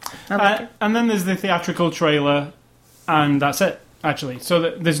moneymaker. And then there's the theatrical trailer, and that's it, actually.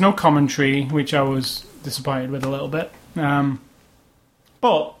 So there's no commentary, which I was disappointed with a little bit.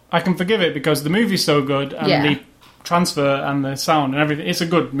 But I can forgive it because the movie's so good, and the transfer and the sound and everything. It's a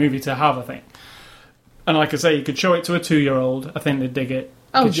good movie to have, I think. And like I say, you could show it to a 2-year-old. I think they'd dig it.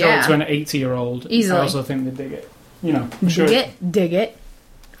 You could show it to an 80-year-old. Easily. I also think they'd dig it. Dig it.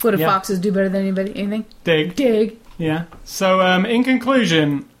 What do foxes do better than anybody? Anything? Dig. Yeah. So, in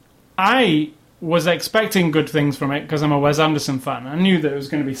conclusion, I was expecting good things from it because I'm a Wes Anderson fan. I knew that it was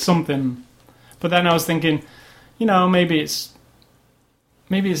going to be something. But then I was thinking, maybe it's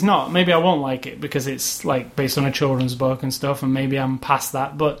not. Maybe I won't like it because it's like based on a children's book and stuff, and maybe I'm past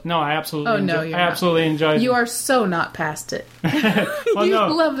that. But no, I absolutely absolutely enjoyed it. You are so not past it. Well, you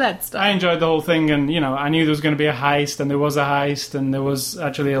love that stuff. I enjoyed the whole thing, and I knew there was going to be a heist, and there was a heist, and there was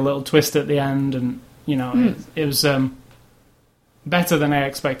actually a little twist at the end, and it was better than I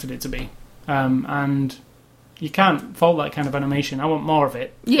expected it to be. And you can't fault that kind of animation. I want more of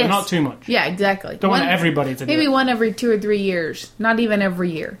it. Yes. But not too much. Yeah, exactly. Don't want everybody to do it. Maybe one every 2 or 3 years. Not even every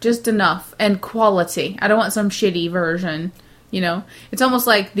year. Just enough. And quality. I don't want some shitty version. It's almost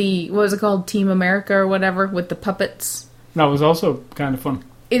like what was it called? Team America or whatever with the puppets. That was also kind of fun.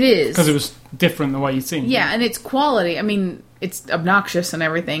 It is. Because it was different than what you'd seen. Yeah, and it's quality. I mean, it's obnoxious and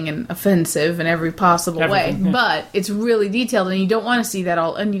everything and offensive in every possible way. Yeah. But it's really detailed and you don't want to see that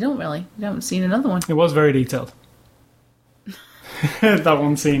all. And you haven't seen another one. It was very detailed. That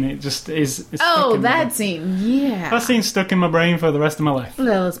one scene, it just is... that scene, yeah. That scene's stuck in my brain for the rest of my life.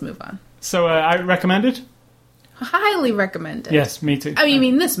 Well, let's move on. So, I recommend it? Highly recommend it. Yes, me too. Oh, you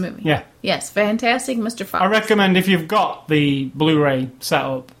mean this movie? Yeah. Yes, fantastic, Mr. Fox. I recommend if you've got the Blu-ray set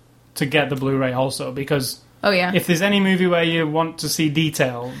up to get the Blu-ray also, because if there's any movie where you want to see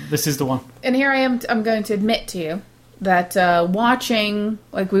detail, this is the one. And here I am, I'm going to admit to you that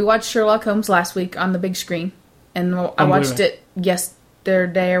we watched Sherlock Holmes last week on the big screen, and I watched it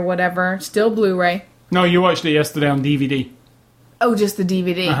yesterday or whatever, still Blu-ray. No, you watched it yesterday on DVD. Oh, just the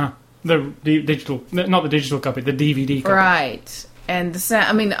DVD. Uh-huh. The digital, not the digital copy, the DVD copy. Right. And the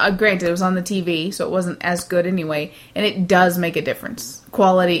sound, granted, it was on the TV, so it wasn't as good anyway. And it does make a difference.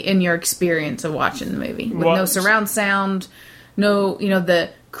 Quality in your experience of watching the movie. With no surround sound, no,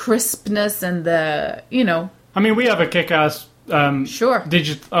 the crispness and the, we have a kick-ass... sure.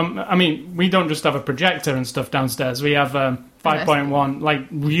 We don't just have a projector and stuff downstairs. We have 5.1, like,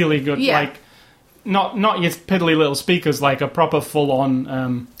 really good, like... Not your piddly little speakers, like a proper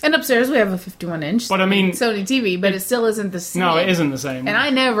full-on... And upstairs we have a 51-inch Sony TV, but it still isn't the same. No, it isn't the same.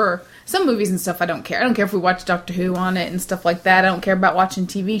 And some movies and stuff I don't care. I don't care if we watch Doctor Who on it and stuff like that. I don't care about watching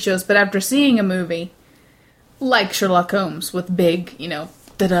TV shows. But after seeing a movie like Sherlock Holmes with big,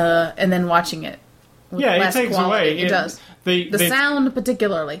 da-da, and then watching it with less it takes quality, away. It does. The sound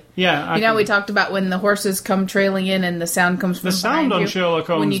particularly. Yeah. We talked about when the horses come trailing in and the sound comes from behind you. The sound on Sherlock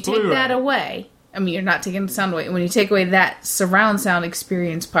Holmes when you Blu-ray. take that away... you're not taking the sound away. When you take away that surround sound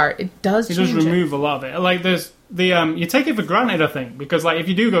experience part, it does change it. Does remove a lot of it. Like, there's you take it for granted, I think, because, like, if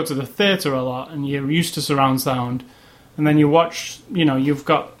you do go to the theatre a lot and you're used to surround sound, and then you watch, you've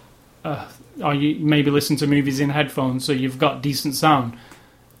got, or you maybe listen to movies in headphones, so you've got decent sound.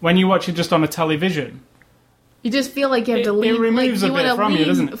 When you watch it just on a television... You just feel like you have to lean... It removes a bit from you,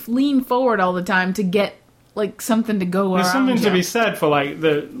 doesn't it? Lean forward all the time to get... something to go around. There's something to be said for,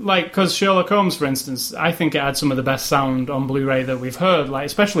 because Sherlock Holmes, for instance, I think it had some of the best sound on Blu-ray that we've heard,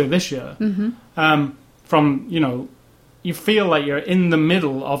 especially this year. Mm-hmm. You feel like you're in the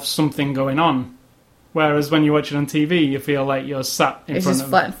middle of something going on. Whereas when you watch it on TV, you feel like you're sat in front of... It's just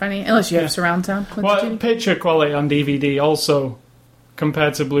flat in front of you, unless you have surround sound. Picture quality on DVD also,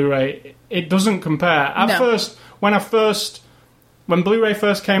 compared to Blu-ray, it doesn't compare. At first, when Blu-ray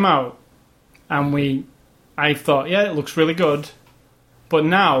first came out, and I thought, it looks really good. But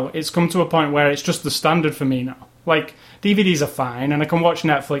now, it's come to a point where it's just the standard for me now. Like, DVDs are fine, and I can watch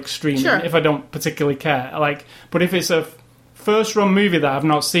Netflix streaming if I don't particularly care. But if it's a first-run movie that I've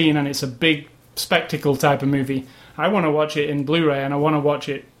not seen, and it's a big spectacle type of movie, I want to watch it in Blu-ray, and I want to watch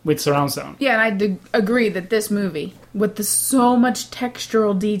it with surround sound. Yeah, and I agree that this movie with so much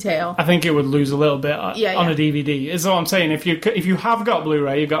textural detail. I think it would lose a little bit on Yeah. a DVD. Is all I'm saying. If you have got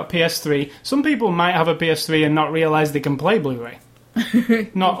Blu-ray, you've got a PS3. Some people might have a PS3 and not realize they can play Blu-ray.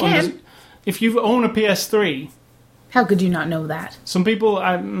 If you own a PS3, How could you not know that? some people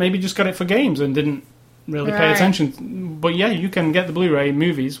maybe just got it for games and didn't really pay Right. attention. But yeah, you can get the Blu-ray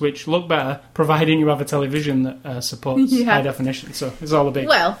movies, which look better, providing you have a television that supports Yeah. high definition. So it's all a big.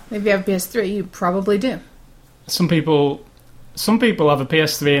 Well, if you have PS3, you probably do. Some people have a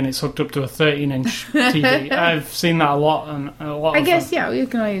PS3 and it's hooked up to a 13-inch TV. I've seen that a lot, and a lot. I guess, yeah, you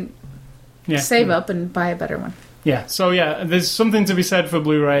can save up and buy a better one. Yeah. So yeah, there's something to be said for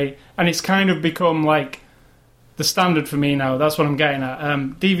Blu-ray, and it's kind of become like the standard for me now. That's what I'm getting at.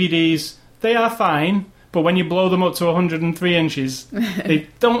 DVDs, they are fine, but when you blow them up to 103 inches, they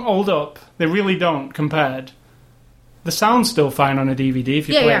don't hold up. They really don't. Compared, the sound's still fine on a DVD if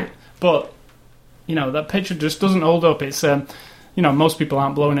you play it, but that picture just doesn't hold up. It's most people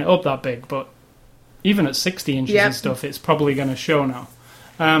aren't blowing it up that big, but even at 60 inches and stuff, it's probably going to show now.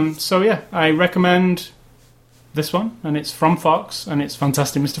 So yeah, I recommend this one, and it's from Fox, and it's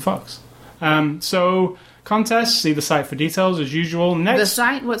Fantastic Mr. Fox. So contests, see the site for details as usual. Next, The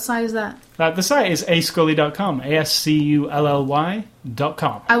site? What site is that? the site is ascully.com,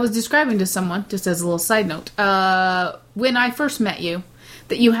 ASCULLY.com. I was describing to someone, just as a little side note, when I first met you,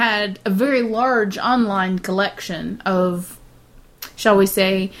 that you had a very large online collection of, shall we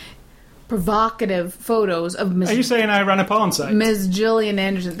say, provocative photos of Are you saying I ran a porn site? Ms. Gillian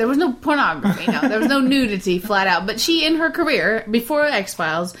Anderson. There was no pornography, no. There was no nudity, flat out. But she, in her career, before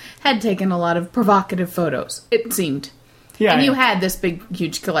X-Files, had taken a lot of provocative photos, it seemed. Yeah. And you had this big,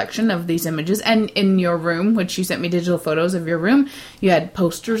 huge collection of these images. And in your room, which you sent me digital photos of your room, you had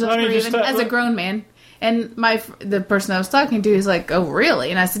posters of Let me her just even, as a grown man. And the person I was talking to is like, oh, really?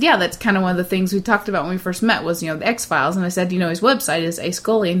 And I said, yeah, that's kind of one of the things we talked about when we first met was, the X-Files. And I said, his website is A.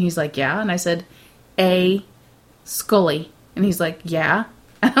 Scully. And he's like, yeah. And I said, A. Scully. And he's like, yeah.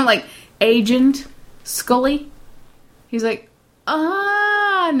 And I'm like, Agent Scully? He's like,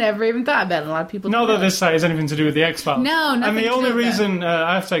 I never even thought about it. A lot of people Not don't that know. this site has anything to do with the X-Files. No, nothing And the to only do with reason,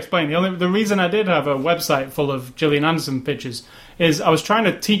 I have to explain, the reason I did have a website full of Gillian Anderson pictures is I was trying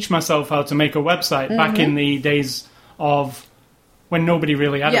to teach myself how to make a website back in the days of when nobody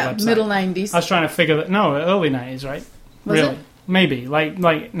really had a website. Middle 90s. I was trying to figure that, no, early 90s, right? Was really? it? Maybe, like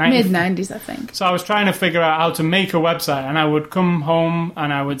 90s. Mid 90s, I think. So I was trying to figure out how to make a website, and I would come home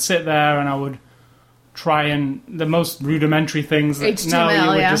and I would sit there and I would try and the most rudimentary things that HTML, now you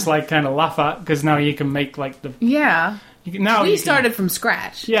would yeah. just kind of laugh at, because now you can make the Yeah. We you started from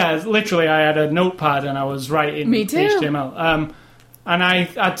scratch. yeah, literally I had a notepad and I was writing Me too. HTML and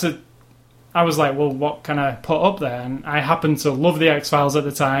I was like, well, what can I put up there? And I happened to love the X-Files at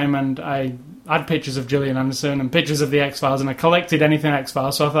the time, and I had pictures of Gillian Anderson and pictures of the X-Files, and I collected anything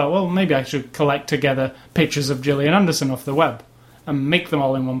X-Files, so I thought, well, maybe I should collect together pictures of Gillian Anderson off the web and make them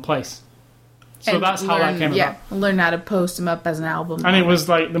all in one place. So And that's how that came about. Learn how to post them up as an album. And it was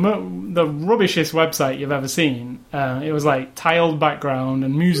like the rubbishest website you've ever seen. It was like tiled background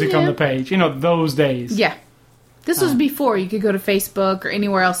and music on the page. Those days. Yeah. This was before you could go to Facebook or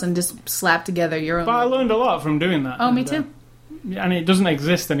anywhere else and just slap together your own. But I learned a lot from doing that. Oh, me And, too. and it doesn't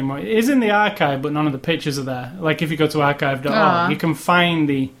exist anymore. It is in the archive, but none of the pictures are there. Like if you go to archive.org, you can find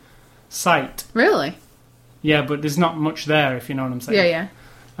the site. Really? Yeah, but there's not much there, if you know what I'm saying. Yeah.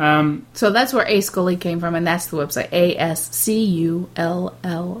 So that's where A. Scully came from, and that's the website. ASCULLY.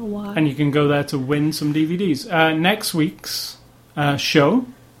 And you can go there to win some DVDs. Next week's show,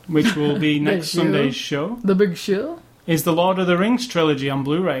 which will be next show? Sunday's show, The big show? is the Lord of the Rings trilogy on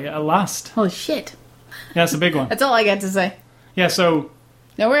Blu-ray at last. Holy shit. Yeah, that's a big one. That's all I got to say. Yeah, so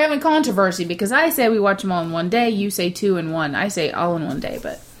Now we're having controversy because I say we watch them all in one day. You say 2 in 1. I say all in one day,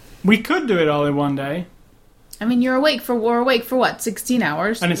 but we could do it all in one day. I mean, we're awake for what? 16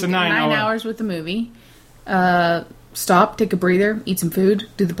 hours. And it's a We get 9 hour. hours with the movie. Stop, take a breather, eat some food,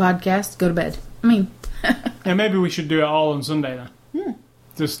 do the podcast, go to bed. I mean, Yeah, maybe we should do it all on Sunday then.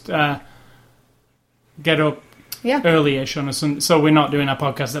 Just get up yeah. early-ish on a Sunday, so we're not doing our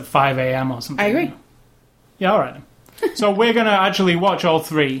podcast at 5 a.m. or something. I agree. Yeah, all right then. So we're going to actually watch all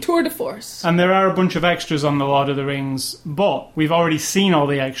 3. Tour de force. And there are a bunch of extras on The Lord of the Rings, but we've already seen all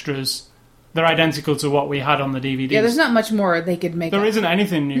the extras. They're identical to what we had on the DVDs. Yeah, there's not much more they could make There up. isn't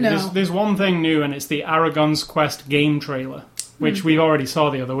anything new. No. There's one thing new, and it's the Aragon's Quest game trailer, which we already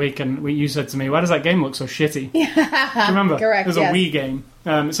saw the other week, and you said to me, why does that game look so shitty? Do you remember? Correct, There's yes. a Wii game.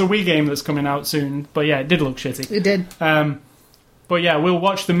 It's a Wii game that's coming out soon, but yeah, it did look shitty. It did. But yeah, we'll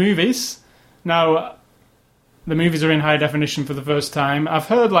watch the movies. Now, the movies are in high definition for the first time. I've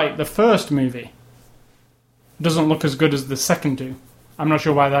heard, the first movie, doesn't look as good as the second two. I'm not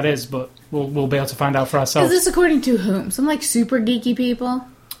sure why that is, but we'll be able to find out for Is ourselves. this according to whom? Some like super geeky people?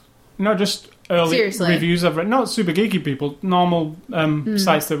 No, just early Seriously? reviews I've read. Not super geeky people, normal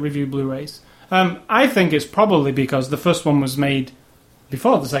sites that review Blu-rays. I think it's probably because the first one was made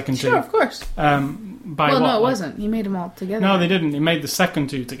before the second Sure, two. of course. By Well, what? no, it wasn't. He made them all together. No, they didn't. They made the second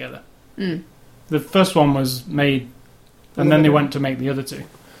two together. Mm. The first one was made, and then they went to make the other two.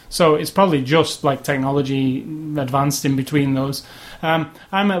 So it's probably just like technology advanced in between those. I'm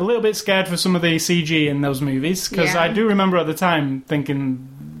a little bit scared for some of the CG in those movies because Yeah. I do remember at the time thinking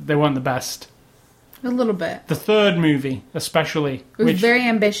they weren't the best. A little bit. The third movie, especially, It was very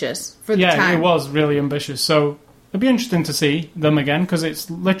ambitious for the yeah, time. it was really ambitious. So it'd be interesting to see them again because it's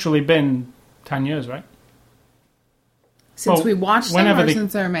literally been 10 years, right? Since Well, we watched them whenever or they-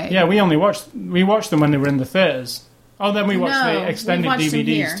 since they're made? Yeah, we watched them when they were in the theaters. Oh, then we watched No, the extended we watched them DVDs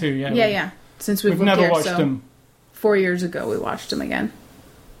here. too. Yeah, Yeah. Since we've We've lived never here, watched so them. 4 years ago we watched them again.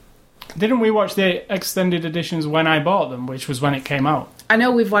 Didn't we watch the extended editions when I bought them, which was when it came out? I know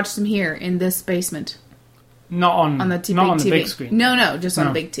we've watched them here in this basement Not on on the TV. not on the big screen. No, just on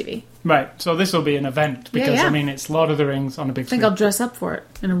No. a big TV. Right. So this will be an event because yeah. I mean it's Lord of the Rings on a big I think screen. I'll dress up for it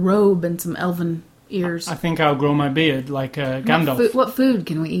in a robe and some elven ears. I think I'll grow my beard like Gandalf. What food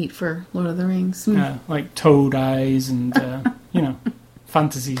can we eat for Lord of the Rings? Like toad eyes and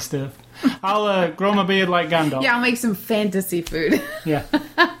fantasy stuff. I'll grow my beard like Gandalf. Yeah, I'll make some fantasy food. Yeah.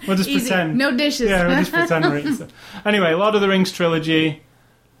 We'll just Easy. pretend. No dishes. Yeah, we'll just pretend we're eating stuff. Anyway, Lord of the Rings trilogy.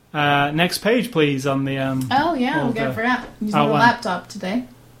 Next page, please, on the. Oh yeah, Old, I forgot. Using outline. the laptop today.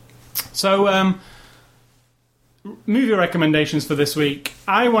 So, movie recommendations for this week.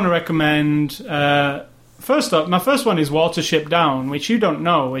 I want to recommend. First up, my first one is Watership Down, which you don't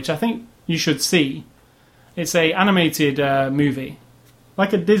know, which I think you should see. It's a animated movie,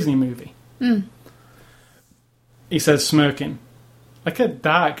 like a Disney movie. He says, smirking. Like a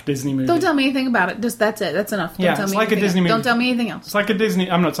dark Disney movie. Don't tell me anything about it. Just that's it. That's enough. Don't Yeah, tell it's me like a anything Disney else. movie. Don't tell me anything else. It's like a Disney.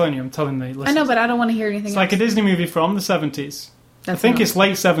 I'm not telling you. I'm telling the listeners. I know, but I don't want to hear anything It's else. like a Disney movie from the 70s. I That's think enough. it's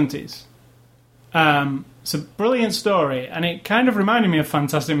late 70s. It's a brilliant story, and it kind of reminded me of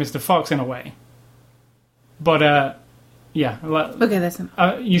Fantastic Mr. Fox in a way. But, yeah. Okay, that's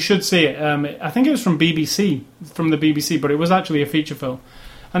enough. You should see it. I think it was from the BBC, but it was actually a feature film.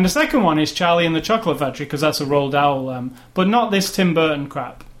 And the second one is Charlie and the Chocolate Factory, because that's a Roald Dahl, but not this Tim Burton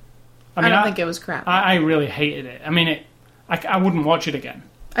crap. I don't think it was crap. I really hated it. I mean, I wouldn't watch it again.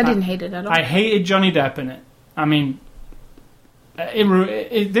 I didn't hate it at all. I hated Johnny Depp in it. I mean,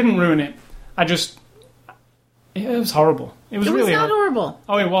 it didn't ruin it. It was horrible. It was it was really not horrible.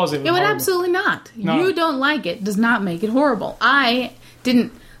 Oh, it was. It was It would horrible. absolutely not. No. You don't like it does not make it horrible. I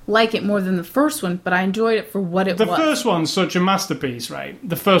didn't like it more than the first one, but I enjoyed it for what it The was. first one's such a masterpiece, right?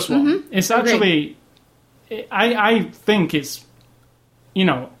 The first one. Mm-hmm. It's actually... I think it's...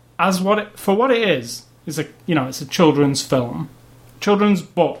 for what it is, it's a children's film. Children's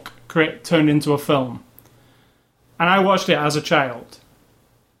book turned into a film. And I watched it as a child.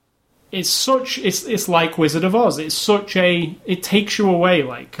 It's like Wizard of Oz. It takes you away,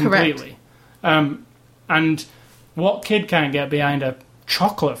 like, completely. And what kid can't get behind a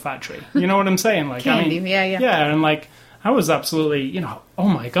chocolate factory? You know what I'm saying? Like, Candy, yeah. Yeah, and like, I was absolutely, oh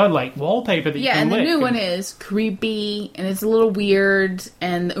my god, like wallpaper that you Yeah, can and the lick. new one is creepy and it's a little weird,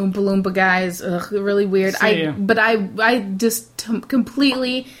 and the Oompa Loompa guys, really weird. But I just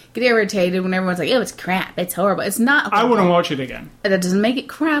completely get irritated when everyone's like, "Oh, it's crap, it's horrible." It's not. Horrible. I wouldn't watch it again. That doesn't make it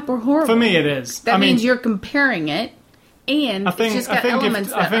crap or horrible. For me, it is. That means you're comparing it, and I think it's just got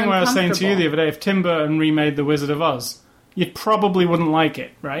elements I think that what I was saying to you the uncomfortable. other day, if Tim Burton remade The Wizard of Oz, you probably wouldn't like it,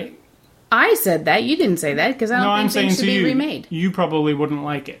 right? I said that. You didn't say that because I don't I'm think saying things should to be you, remade. you probably wouldn't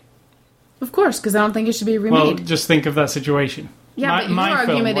like it. Of course, because I don't think it should be Well, remade. just think of that situation. Yeah, but your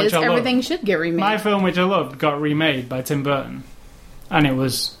argument is everything should get remade. My film, which I loved, got remade by Tim Burton, and it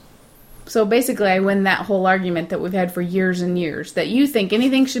was. So basically, I win that whole argument that we've had for years and years, that you think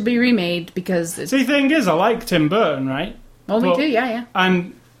anything should be remade because it's... See, the thing is, I like Tim Burton, right? Well, me But- too, yeah.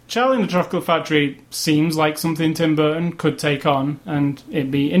 And Charlie and the Chocolate Factory seems like something Tim Burton could take on, and it'd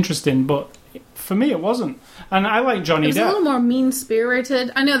be interesting, but for me, it wasn't. And I like Johnny It was a Depp. little more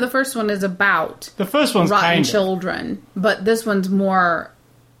mean-spirited. I know the first one is about The first one's rotten kind of. children, but this one's more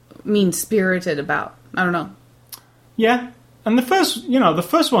mean-spirited about... I don't know. Yeah. And the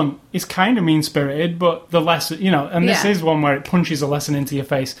first one is kind of mean-spirited, but the lesson, and this Yeah. is one where it punches a lesson into your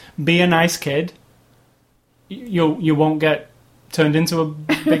face. Be a nice kid. You won't get turned into a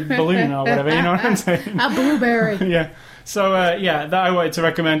big balloon or whatever, you know what I'm saying? A blueberry. Yeah. So, that I wanted to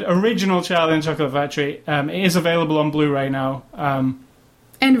recommend. Original Charlie and the Chocolate Factory. It is available on Blu-ray now.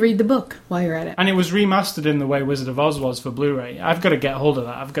 And read the book while you're at it. And it was remastered in the way Wizard of Oz was for Blu-ray. I've got to get hold of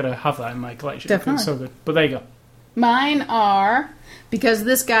that. I've got to have that in my collection. Definitely. It's so good. But there you go. Mine are, because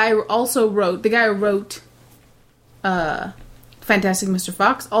this guy also wrote, the guy who wrote Fantastic Mr.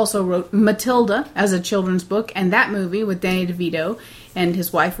 Fox also wrote Matilda as a children's book, and that movie with Danny DeVito and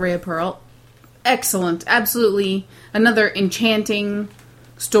his wife Rhea Pearl. Excellent. Absolutely another enchanting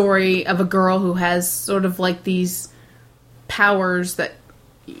story of a girl who has sort of like these powers that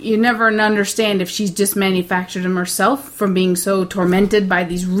you never understand if she's just manufactured them herself from being so tormented by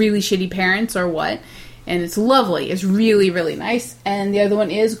these really shitty parents or what. And it's lovely. It's really, really nice. And the other one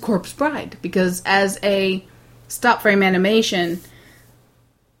is Corpse Bride, because as a stop frame animation,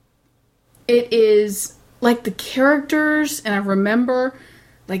 it is like the characters, and I remember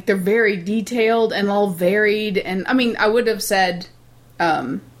like they're very detailed and all varied. And I mean, I would have said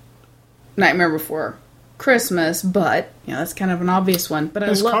Nightmare Before Christmas, but you know that's kind of an obvious one. But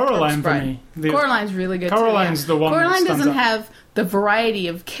There's I love Coraline Corpse for me. Bride. Coraline's really good. Coraline's too, yeah. the one. Coraline that stands doesn't out. have the variety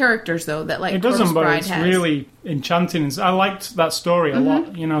of characters though that like It doesn't, Corpse but Bride it's has. really enchanting. I liked that story a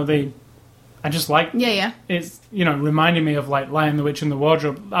lot. You know, I just like. Yeah. It's reminding me of like Lion, the Witch, and the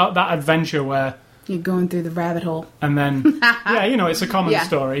Wardrobe. That adventure where. You're going through the rabbit hole. And then, it's a common Yeah.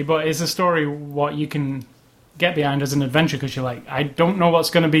 story, but it's a story what you can get behind as an adventure because you're like, I don't know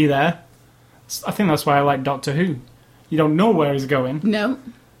what's going to be there. I think that's why I like Doctor Who. You don't know where he's going. No.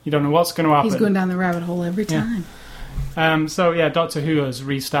 You don't know what's going to happen. He's going down the rabbit hole every time. Doctor Who has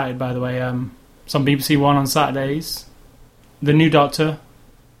restarted, by the way. It's on BBC One on Saturdays. The new Doctor.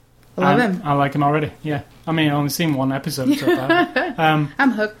 I love him. I like him already, yeah. I mean, I've only seen one episode so far.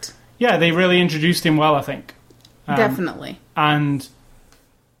 I'm hooked. Yeah, they really introduced him well, I think. Definitely. And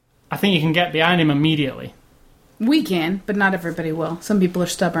I think you can get behind him immediately. We can, but not everybody will. Some people are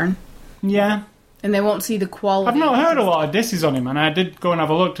stubborn. Yeah. And they won't see the quality. I've not heard a lot of disses on him, and I did go and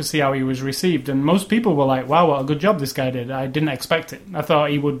have a look to see how he was received, and most people were like, wow, what a good job this guy did. I didn't expect it. I thought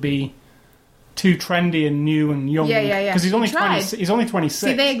he would be too trendy and new and young. Yeah. Because he's only He tried. he's only 26.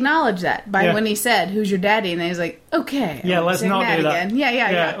 See, they acknowledge that by when he said, "Who's your daddy?" and then he's like, "Okay, Yeah, let's not do that. Again.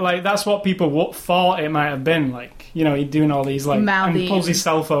 Yeah. Like that's what people thought it might have been. Like he's doing all these like Mouthy and pulls his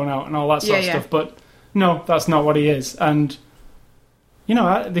cell phone out and all that sort of Yeah. stuff. But no, that's not what he is. And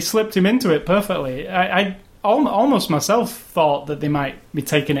they slipped him into it perfectly. I almost myself thought that they might be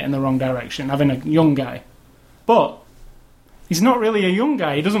taking it in the wrong direction, having a young guy, but. He's not really a young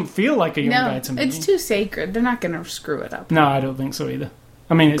guy. He doesn't feel like a young guy to me. It's too sacred. They're not going to screw it up. No, I don't think so either.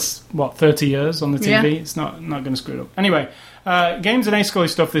 I mean, it's, 30 years on the TV? Yeah. It's not going to screw it up. Anyway, games and A-Scully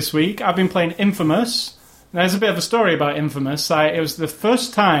stuff this week. I've been playing Infamous. There's a bit of a story about Infamous. It was the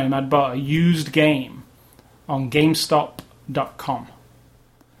first time I'd bought a used game on GameStop.com.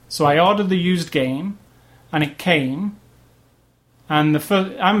 So I ordered the used game, and it came, and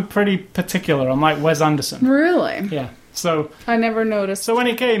I'm pretty particular. I'm like Wes Anderson. Really? Yeah. So I never noticed. So when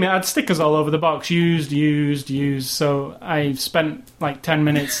it came, it had stickers all over the box. Used. So I spent like 10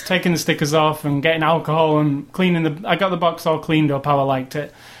 minutes taking the stickers off and getting alcohol and cleaning I got the box all cleaned up how I liked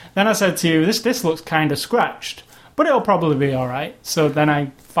it. Then I said to you, this looks kind of scratched, but it'll probably be all right. So then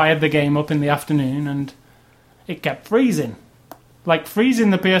I fired the game up in the afternoon and it kept freezing. Like freezing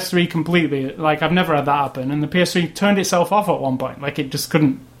the PS3 completely. Like I've never had that happen. And the PS3 turned itself off at one point. Like it just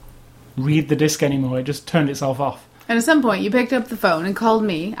couldn't read the disc anymore. It just turned itself off. And at some point, you picked up the phone and called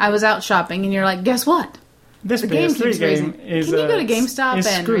me. I was out shopping, and you're like, guess what? This The PS3 game keeps game freezing. is Can you go to GameStop and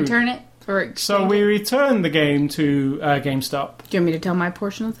screwed. return it? So we returned the game to GameStop. Do you want me to tell my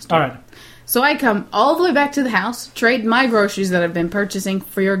portion of the story? All right. So I come all the way back to the house, trade my groceries that I've been purchasing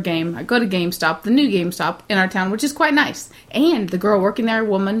for your game. I go to GameStop, the new GameStop in our town, which is quite nice. And the girl working there,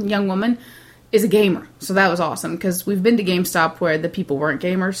 young woman, is a gamer. So that was awesome, because we've been to GameStop where the people weren't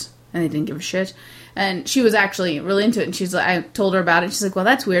gamers, and they didn't give a shit. And she was actually really into it, and she's like, I told her about it. She's like, well,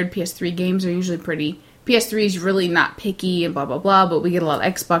 that's weird. PS3 games are usually pretty... PS3 is really not picky and blah, blah, blah, but we get a lot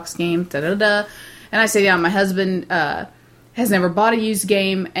of Xbox games, da-da-da. And I said, yeah, my husband has never bought a used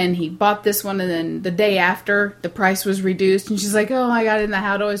game, and he bought this one, and then the day after, the price was reduced. And she's like, oh my god, isn't that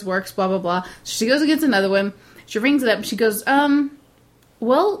how it always works, blah, blah, blah. So she goes and gets another one. She rings it up, and she goes,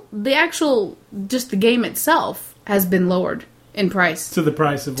 well, just the game itself has been lowered in price. To the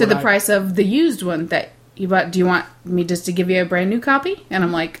price of price of the used one that you bought. Do you want me just to give you a brand new copy? And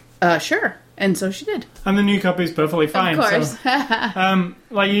I'm like, sure. And so she did. And the new copy is perfectly fine. Of course. So,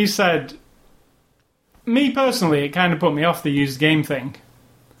 like you said, me personally, it kind of put me off the used game thing.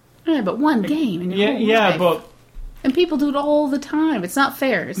 Yeah, but one game in your whole life. But... And people do it all the time. It's not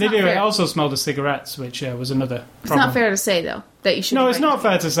fair. It's they not do. fair. It also smelled of cigarettes, which was another problem. It's not fair to say, though, that you should... No, it's not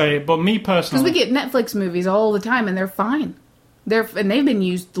fair to say, but me personally... Because we get Netflix movies all the time, and they're fine. they've been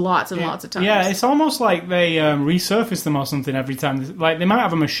used lots and lots of times. Yeah, it's almost like they resurface them or something every time. Like they might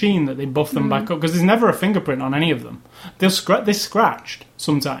have a machine that they buff them back up, because there's never a fingerprint on any of them. They're scratched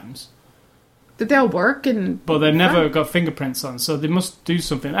sometimes. That they'll work, but they've never got fingerprints on, so they must do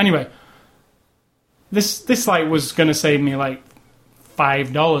something. Anyway, this like was going to save me like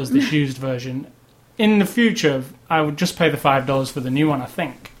 $5, this used version. In the future, I would just pay the $5 for the new one, I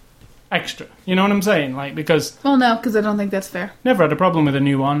think. Extra. You know what I'm saying? Like, because... Well, no, because I don't think that's fair. Never had a problem with a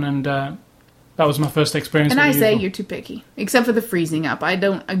new one, and that was my first experience and with I the say usual. you're too picky. Except for the freezing up. I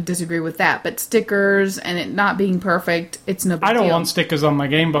disagree with that. But stickers and it not being perfect, it's no big deal. I don't want stickers on my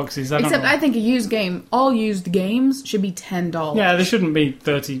game boxes. I think all used games should be $10. Yeah, they shouldn't be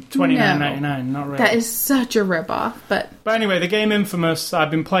 $29.99. Not really. That is such a ripoff. But anyway, the game Infamous, I've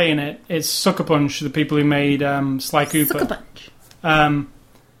been playing it. It's Sucker Punch, the people who made Sly Cooper. Sucker Punch.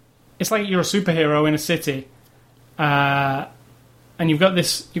 It's like you're a superhero in a city, and you've got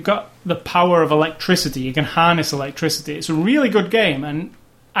the power of electricity. You can harness electricity. It's a really good game, and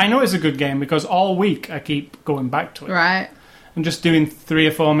I know it's a good game because all week I keep going back to it. Right. And just doing 3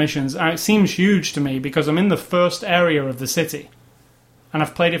 or 4 missions, and it seems huge to me because I'm in the first area of the city, and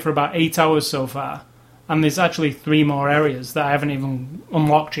I've played it for about 8 hours so far, and there's actually 3 more areas that I haven't even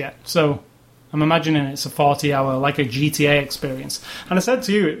unlocked yet. So I'm imagining it's a 40-hour, like a GTA experience. And I said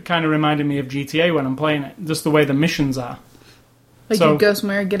to you, it kind of reminded me of GTA when I'm playing it, just the way the missions are. Like you go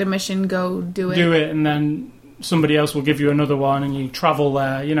somewhere, get a mission, go do it. Do it, and then somebody else will give you another one, and you travel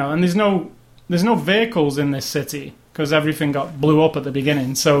there, you know. And there's no vehicles in this city, because everything blew up at the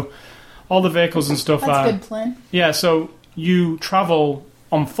beginning. So all the vehicles and stuff That's a good plan. Yeah, so you travel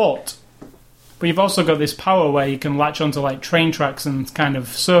on foot. But you've also got this power where you can latch onto like train tracks and kind of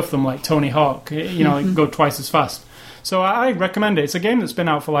surf them like Tony Hawk, you know, go twice as fast. So I recommend it. It's a game that's been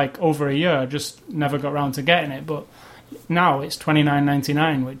out for like over a year. I just never got around to getting it. But now it's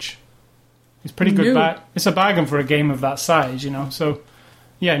 $29.99, which is pretty good. It's a bargain for a game of that size, you know. So,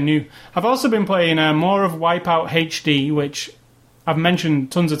 yeah, new. I've also been playing more of Wipeout HD, which I've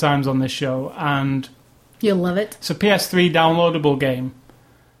mentioned tons of times on this show. And you'll love it. It's a PS3 downloadable game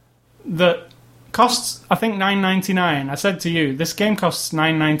that costs, I think, $9.99. I said to you, this game costs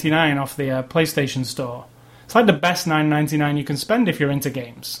 $9.99 off the PlayStation Store. It's like the best $9.99 you can spend if you're into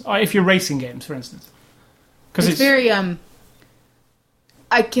games, or if you're racing games, for instance. Because it's very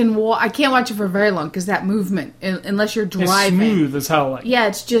I can't watch it for very long because that movement, unless you're driving, it's smooth as hell. Like. Yeah,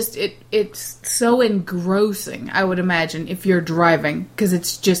 it's just it's so engrossing. I would imagine if you're driving because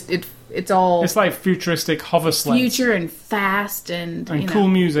it's all... It's like futuristic hover sleds. Future and fast and cool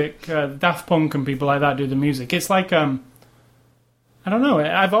music. Daft Punk and people like that do the music. It's like, I don't know.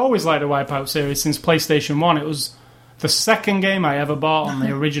 I've always liked the Wipeout series since PlayStation 1. It was the second game I ever bought on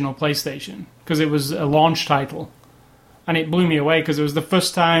the original PlayStation because it was a launch title. And it blew me away because it was the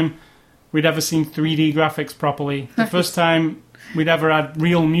first time we'd ever seen 3D graphics properly. The first time we'd ever had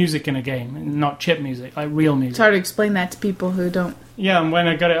real music in a game, not chip music, like real music. It's hard to explain that to people who don't... Yeah, and when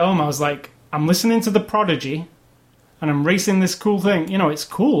I got it home, I was like, I'm listening to The Prodigy, and I'm racing this cool thing. You know, it's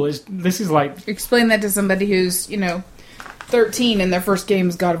cool. This is like... Explain that to somebody who's, 13 and their first game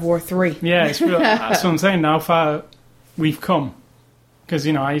is God of War 3. Yeah, it's real. That's what I'm saying, how far we've come. Because,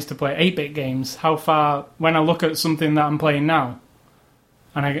 I used to play 8-bit games. How far... When I look at something that I'm playing now,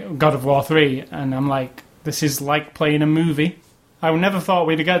 and I get God of War 3, and I'm like, this is like playing a movie. I never thought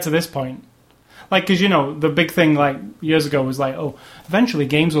we'd get to this point. Like, because, the big thing, like, years ago was like, oh, eventually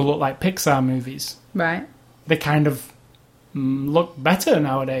games will look like Pixar movies. Right. They kind of look better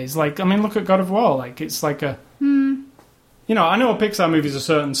nowadays. Like, I mean, look at God of War. Like, it's like a... I know a Pixar movie is a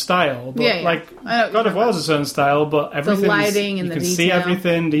certain style, but, God of War is a certain style, but everything... The lighting and the detail. You can see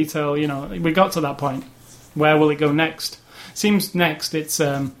everything, detail, We got to that point. Where will it go next? Seems next it's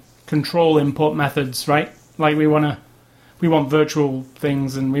control input methods, right? Like, we want virtual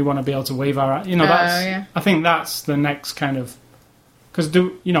things, and we want to be able to wave our... I think that's the next kind of... Because,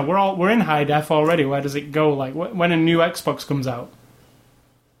 we're in high def already. Where does it go? Like, when a new Xbox comes out,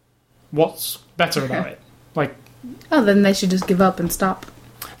 what's better about it? Like... Oh, then they should just give up and stop.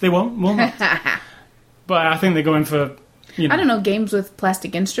 They won't. Will not. But I think they're going for... I don't know, games with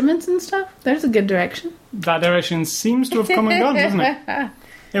plastic instruments and stuff? There's a good direction. That direction seems to have come and gone, doesn't it?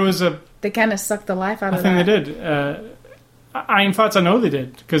 It was a... They kind of sucked the life out of that. I think they did. In fact, I know they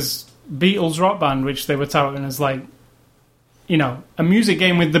did, because Beatles Rock Band, which they were touting as like, a music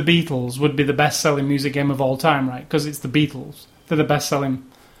game with the Beatles would be the best-selling music game of all time, right? Because it's the Beatles. They're the best-selling.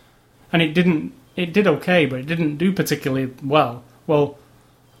 And it did okay, but it didn't do particularly well. Well,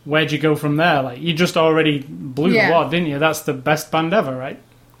 where'd you go from there? Like, you just already blew the wad, didn't you? That's the best band ever, right?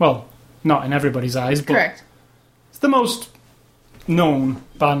 Well, not in everybody's eyes, but... Correct. It's the most known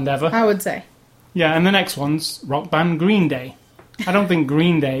band ever. I would say. Yeah, and the next one's rock band Green Day. I don't think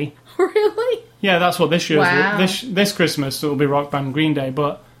Green Day... Really? Yeah, that's what this year's... Wow. This Christmas, it'll be rock band Green Day,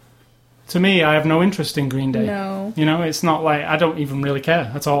 but to me, I have no interest in Green Day. No. You know, it's not like... I don't even really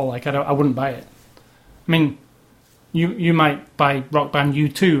care at all. Like, I wouldn't buy it. I mean, you might buy rock band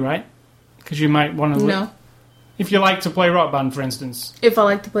U2, right? Because you might want to... No. If you like to play rock band, for instance... If I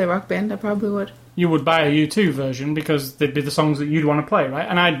like to play rock band, I probably would. You would buy a U2 version because they'd be the songs that you'd want to play, right?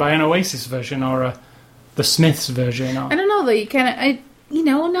 And I'd buy an Oasis version or the Smiths version. Or... I don't know, though. You kind of...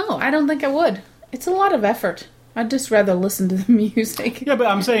 no, I don't think I would. It's a lot of effort. I'd just rather listen to the music. Yeah, but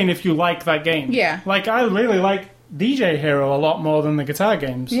I'm saying if you like that game. Yeah. Like, I really like DJ Hero a lot more than the guitar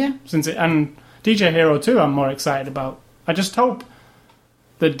games. Yeah. And DJ Hero 2 I'm more excited about. I just hope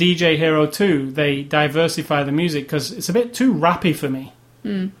that DJ Hero 2, they diversify the music, because it's a bit too rappy for me.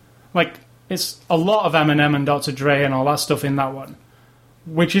 Like, it's a lot of Eminem and Dr. Dre and all that stuff in that one,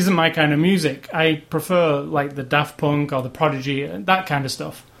 which isn't my kind of music. I prefer, like, the Daft Punk or the Prodigy, that kind of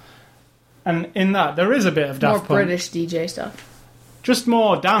stuff. And in that, there is a bit of Daft Punk. More British DJ stuff. Just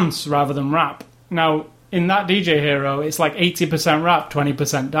more dance rather than rap. Now, in that DJ Hero, it's like 80% rap,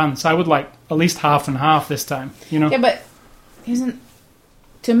 20% dance. I would like at least half and half this time, you know? Yeah, but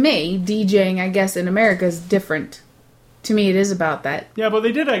to me, DJing, I guess, in America is different. To me, it is about that. Yeah, but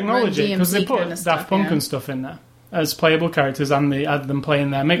they did acknowledge it, because they DMC put kind of Daft stuff, Punk you know? and stuff in there as playable characters, and they had them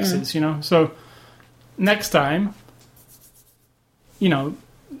playing their mixes, you know? So, next time, you know,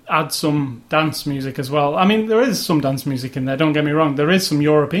 add some dance music as well. I mean, there is some dance music in there, don't get me wrong. There is some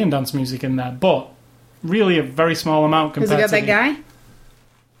European dance music in there, but really a very small amount compared Has it got to that guy?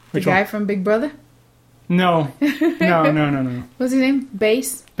 Which the guy one? from Big Brother? No. No. What's his name?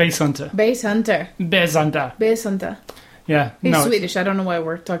 Bass Hunter. Bass Hunter. Bass Hunter. Bass Hunter. Yeah. He's no, it's Swedish. I don't know why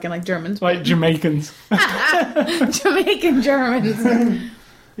we're talking like Germans. like Jamaicans. Jamaican Germans.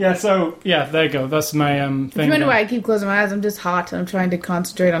 Yeah, so, yeah, there you go. That's my thing. If you wonder why I keep closing my eyes, I'm just hot. I'm trying to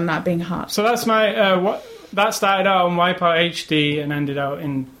concentrate on not being hot. So that's my... that started out on Wipeout HD and ended out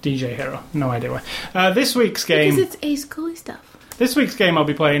in DJ Hero. No idea why. This week's game... Because it's Ace Coolie stuff. This week's game I'll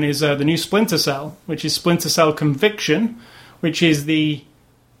be playing is the new Splinter Cell, which is Splinter Cell Conviction, which is the...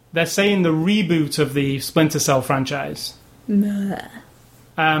 They're saying the reboot of the Splinter Cell franchise. Nah.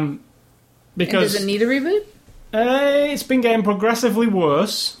 Because... And does it need a reboot? It's been getting progressively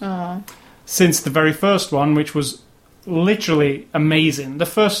worse since the very first one, which was literally amazing. The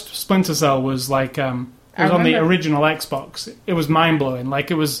first Splinter Cell was like... it was on the original Xbox. It was mind-blowing. Like,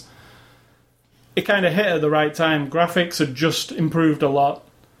 it was... It kind of hit at the right time. Graphics had just improved a lot.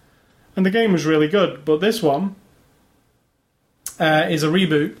 And the game was really good. But this one is a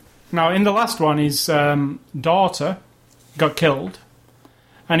reboot. Now, in the last one, his daughter got killed.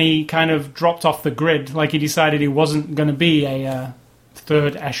 And he kind of dropped off the grid. Like, he decided he wasn't going to be a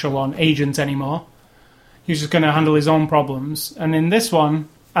third echelon agent anymore. He was just going to handle his own problems. And in this one,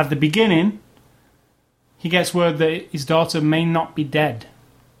 at the beginning, he gets word that his daughter may not be dead.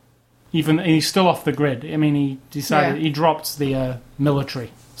 Even he's still off the grid. I mean, he decided he dropped the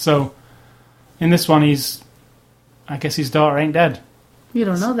military. So in this one, I guess his daughter ain't dead. You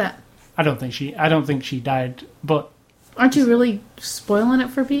don't know that. I don't think she died. But aren't you really spoiling it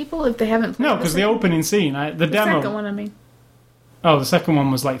for people if they haven't played no, because the opening scene, the demo. The second one, I mean. Oh, the second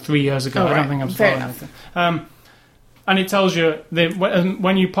one was like 3 years ago. Oh, I don't right. think I'm Fair spoiling anything. And it tells you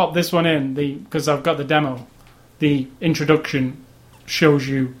when you pop this one in, because I've got the demo, the introduction shows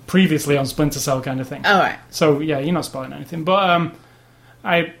you previously on Splinter Cell kind of thing. All right. So yeah, you're not spoiling anything. But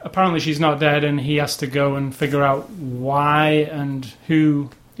apparently she's not dead, and he has to go and figure out why and who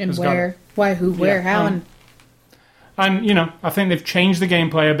and where, why, who, where, how, and you know, I think they've changed the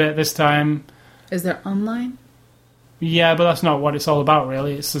gameplay a bit this time. Is there online? Yeah, but that's not what it's all about,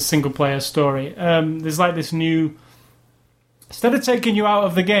 really. It's a single-player story. There's like this new... Instead of taking you out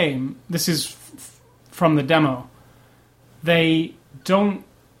of the game, this is from the demo, they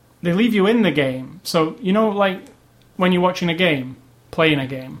leave you in the game. So, you know, like, when you're watching a game, playing a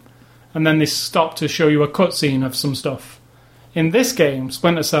game, and then they stop to show you a cutscene of some stuff. In this game,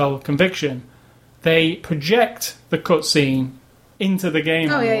 Splinter Cell Conviction, they project the cutscene into the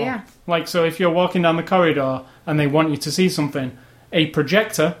game. Oh, yeah. Like, so if you're walking down the corridor and they want you to see something, a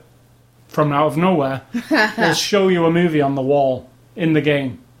projector from out of nowhere will show you a movie on the wall in the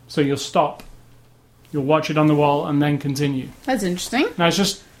game. So you'll stop, you'll watch it on the wall, and then continue. That's interesting. Now, it's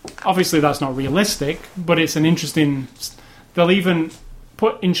just... Obviously, that's not realistic, but it's an interesting... They'll even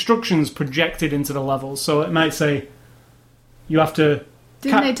put instructions projected into the levels. So it might say, you have to...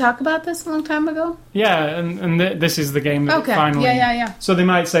 Didn't they talk about this a long time ago? Yeah, and this is the game that finally... Yeah. So they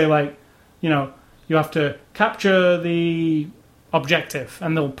might say, like, you know, you have to capture the objective,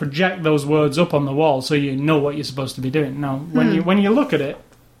 and they'll project those words up on the wall so you know what you're supposed to be doing. Now, when you look at it,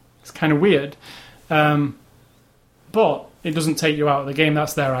 it's kind of weird, but it doesn't take you out of the game.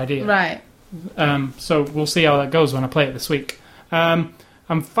 That's their idea. Right. So we'll see how that goes when I play it this week. And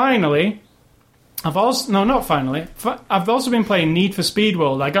finally, I've also been playing Need for Speed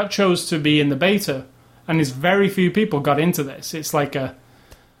World. I got chose to be in the beta, and there's very few people got into this. It's like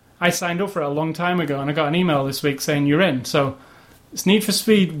I signed up for it a long time ago, and I got an email this week saying you're in. So it's Need for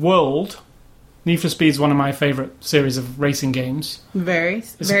Speed World. Need for Speed is one of my favourite series of racing games. Very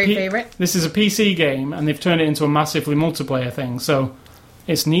favorite. This is a PC game, and they've turned it into a massively multiplayer thing. So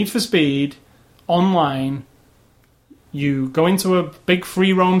it's Need for Speed online. You go into a big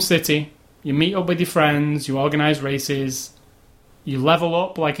free roam city. You meet up with your friends. You organise races. You level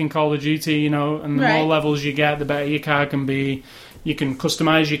up like in Call of Duty, and the more levels you get, the better your car can be. You can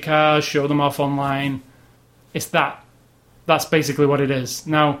customise your cars, show them off online. It's that. That's basically what it is.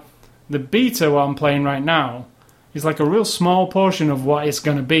 Now, the beta, what I'm playing right now, is like a real small portion of what it's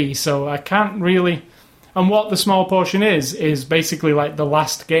going to be, so I can't really... And what the small portion is basically like the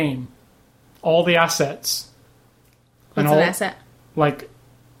last game. All the assets. What's an asset? Like,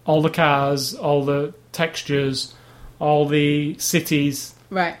 all the cars, all the textures, all the cities.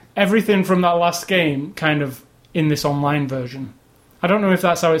 Right. Everything from that last game kind of in this online version. I don't know if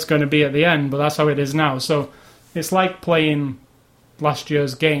that's how it's going to be at the end, but that's how it is now. So it's like playing last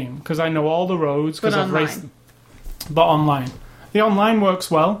year's game, because I know all the roads because I've raced them. But online. The online works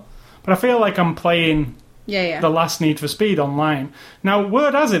well, but I feel like I'm playing the last Need for Speed online. Now,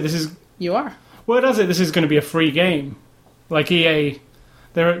 word has it this is... You are. Word has it this is going to be a free game. Like EA,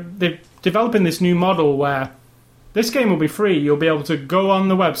 they're developing this new model where this game will be free. You'll be able to go on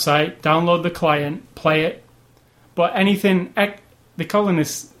the website, download the client, play it, but anything... They're calling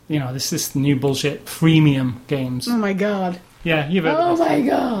this, this new bullshit, freemium games. Oh my god. Yeah, you've heard of this. Oh my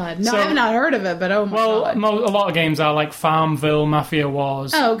god. No, I've not heard of it, but oh my god. Well, a lot of games are like Farmville, Mafia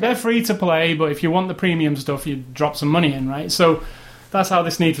Wars. Oh, okay. They're free to play, but if you want the premium stuff, you drop some money in, right? So that's how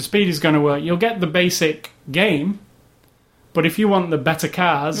this Need for Speed is going to work. You'll get the basic game, but if you want the better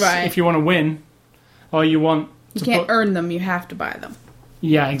cars, if you want to win, or you want... You can't earn them, you have to buy them.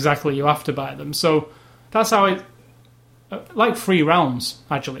 Yeah, exactly. You have to buy them. So that's how it... Like Free Realms,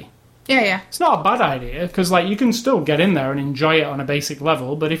 actually. Yeah. It's not a bad idea, because you can still get in there and enjoy it on a basic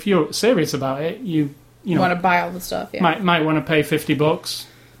level, but if you're serious about it, you want to buy all the stuff, yeah. Might want to pay $50,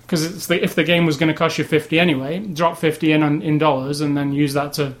 because if the game was going to cost you $50 anyway, drop $50 in dollars and then use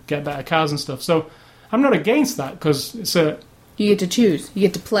that to get better cars and stuff. So I'm not against that, because it's a... You get to choose. You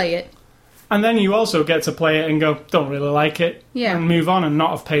get to play it. And then you also get to play it and go, don't really like it, and move on and not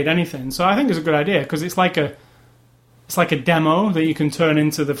have paid anything. So I think it's a good idea, because it's like a demo that you can turn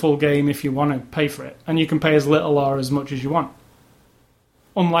into the full game if you want to pay for it. And you can pay as little or as much as you want.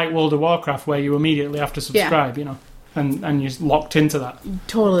 Unlike World of Warcraft, where you immediately have to subscribe, and you're locked into that.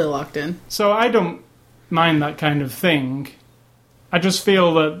 Totally locked in. So I don't mind that kind of thing. I just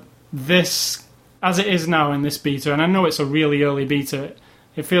feel that this, as it is now in this beta, and I know it's a really early beta,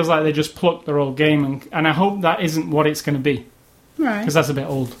 it feels like they just plucked their old game, and I hope that isn't what it's going to be. Right. Because that's a bit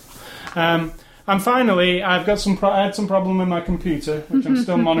old. And finally, I had some problem with my computer, which I'm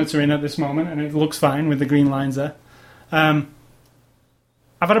still monitoring at this moment, and it looks fine with the green lines there. I've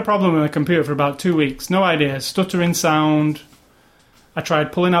had a problem with my computer for about 2 weeks. No idea. Stuttering sound. I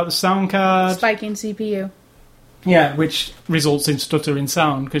tried pulling out the sound card. Spiking CPU. Yeah, which results in stuttering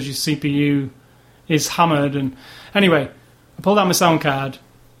sound, because your CPU is hammered. And anyway, I pulled out my sound card.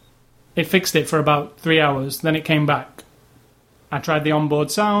 It fixed it for about 3 hours. Then it came back. I tried the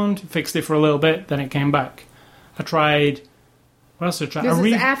onboard sound, fixed it for a little bit, then it came back. I tried... What else did I try? This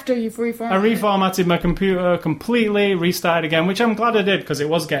is after you've reformatted. I reformatted my computer completely, restarted again, which I'm glad I did, because it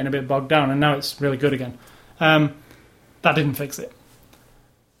was getting a bit bogged down, and now it's really good again. That didn't fix it.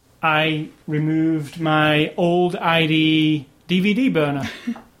 I removed my old ID DVD burner.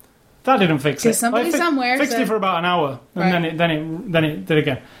 That didn't fix it. Somebody somewhere fixed it for about an hour, and then it did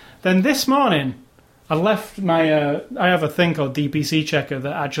again. Then this morning... I left my... I have a thing called DPC Checker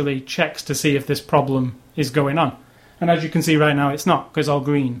that actually checks to see if this problem is going on. And as you can see right now, it's not, because it's all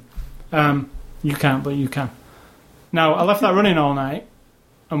green. You can't, but you can. Now, I left that running all night,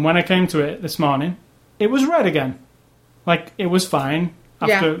 and when I came to it this morning, it was red again. It was fine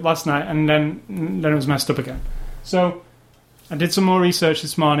after last night, and then it was messed up again. So, I did some more research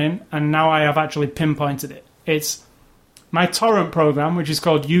this morning, and now I have actually pinpointed it. It's... My torrent program, which is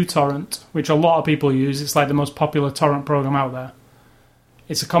called uTorrent, which a lot of people use, it's like the most popular torrent program out there.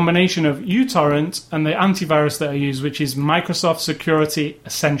 It's a combination of uTorrent and the antivirus that I use, which is Microsoft Security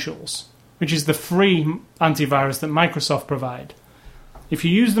Essentials, which is the free antivirus that Microsoft provide. If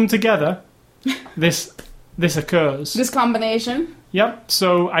you use them together, this occurs. This combination. Yep.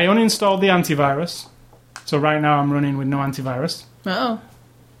 So I uninstalled the antivirus. So right now I'm running with no antivirus. Oh.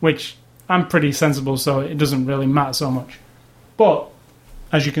 Which I'm pretty sensible, so it doesn't really matter so much. But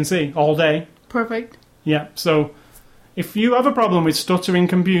as you can see, all day. Perfect. Yeah. So if you have a problem with stuttering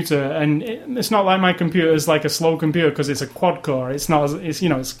computer, and it's not like my computer is like a slow computer because it's a quad core. It's not.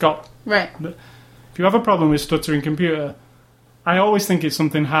 It's got. Right. If you have a problem with stuttering computer, I always think it's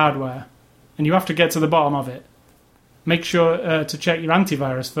something hardware, and you have to get to the bottom of it. Make sure to check your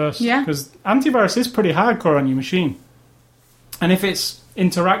antivirus first. Yeah. Because antivirus is pretty hardcore on your machine. And if it's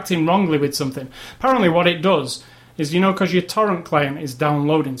interacting wrongly with something, apparently what it does is, because your torrent client is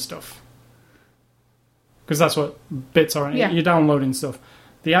downloading stuff. Because that's what BitTorrent is. You're downloading stuff.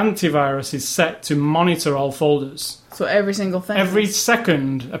 The antivirus is set to monitor all folders. So every single thing. Every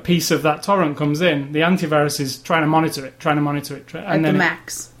second a piece of that torrent comes in, the antivirus is trying to monitor it. And then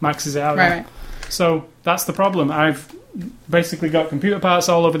maxes it out. Right. So that's the problem. I've basically got computer parts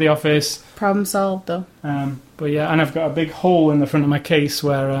all over the office. Problem solved, though. But yeah, and I've got a big hole in the front of my case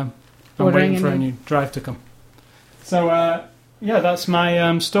where I'm waiting for a new drive to come. So that's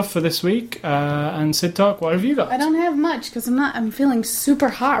my stuff for this week. And Sid Talk, what have you got? I don't have much because I'm feeling super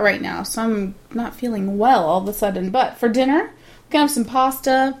hot right now, so I'm not feeling well all of a sudden. But for dinner, we can have some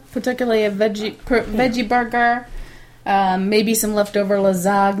pasta, particularly a veggie burger. Maybe some leftover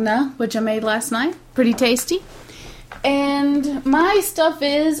lasagna, which I made last night. Pretty tasty. And my stuff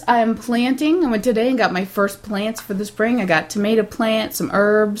is, I'm planting. I went today and got my first plants for the spring. I got tomato plants, some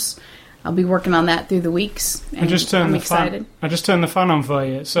herbs. I'll be working on that through the weeks. And I'm excited. I just turned the fan on for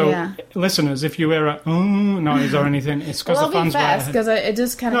you. So, listeners, if you hear a noise or anything, it's because the fan's fast because it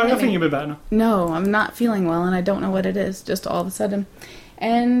just kind of. No, I think you'll be better now. No, I'm not feeling well, and I don't know what it is. Just all of a sudden.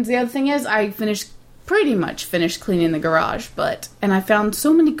 And the other thing is, I pretty much finished cleaning the garage, and I found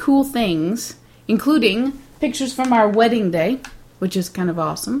so many cool things, including pictures from our wedding day, which is kind of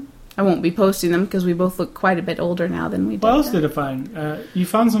awesome. I won't be posting them because we both look quite a bit older now than we did. What else did I find? You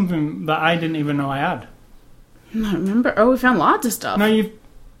found something that I didn't even know I had. I don't remember. Oh, we found lots of stuff. No,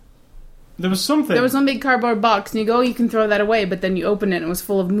 there was something. There was one big cardboard box, and you can throw that away, but then you open it and it was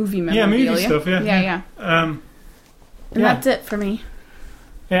full of movie memorabilia. Yeah, movie stuff, yeah. And that's it for me.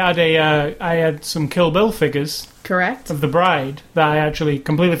 Yeah, I had some Kill Bill figures. Correct. Of the bride that I actually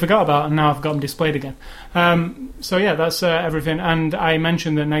completely forgot about, and now I've got them displayed again. So yeah, that's everything. And I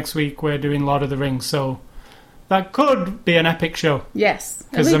mentioned that next week we're doing Lord of the Rings, so that could be an epic show. Yes,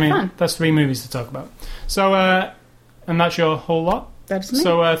 because fun. That's 3 movies to talk about. So, and that's your whole lot. That's me.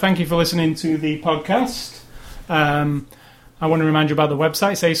 So thank you for listening to the podcast. I want to remind you about the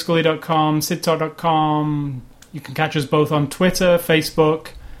website, ascully.com, sidtalk.com. You can catch us both on Twitter, Facebook,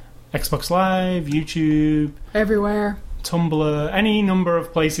 Xbox Live, YouTube, everywhere, Tumblr, any number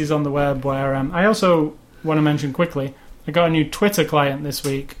of places on the web where I also want to mention quickly, I got a new Twitter client this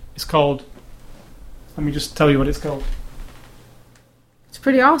week. It's called, let me just tell you what it's called. It's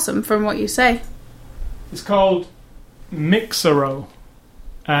pretty awesome from what you say. It's called Mixero.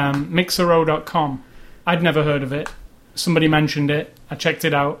 Mixero.com. I'd never heard of it. Somebody mentioned it. I checked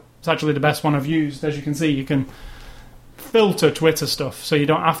it out. It's actually the best one I've used. As you can see, you can filter Twitter stuff, so you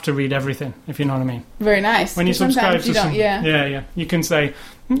don't have to read everything, if you know what I mean. Very nice. When you subscribe to some, you can say,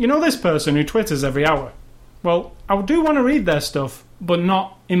 this person who Twitters every hour. Well, I do want to read their stuff, but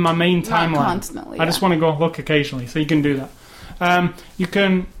not in my main timeline. Not constantly. I just want to go look occasionally, so you can do that. You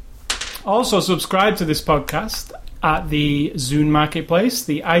can also subscribe to this podcast at the Zune Marketplace,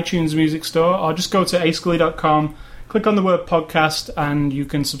 the iTunes Music Store, or just go to ascully.com, click on the word podcast, and you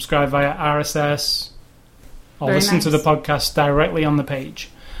can subscribe via RSS or listen to the podcast directly on the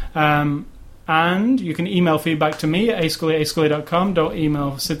page. And you can email feedback to me at ascully@ascully.com. Don't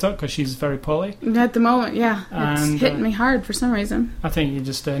email Sidtalk because she's very poorly. At the moment, yeah. It's hitting me hard for some reason. I think you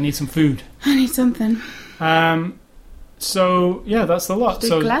just need some food. I need something. So, yeah, that's the lot.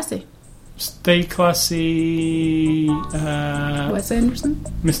 Stay classy. Stay classy. Wes Anderson?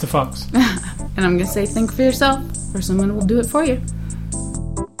 Mr. Fox. And I'm going to say, think for yourself, or someone will do it for you.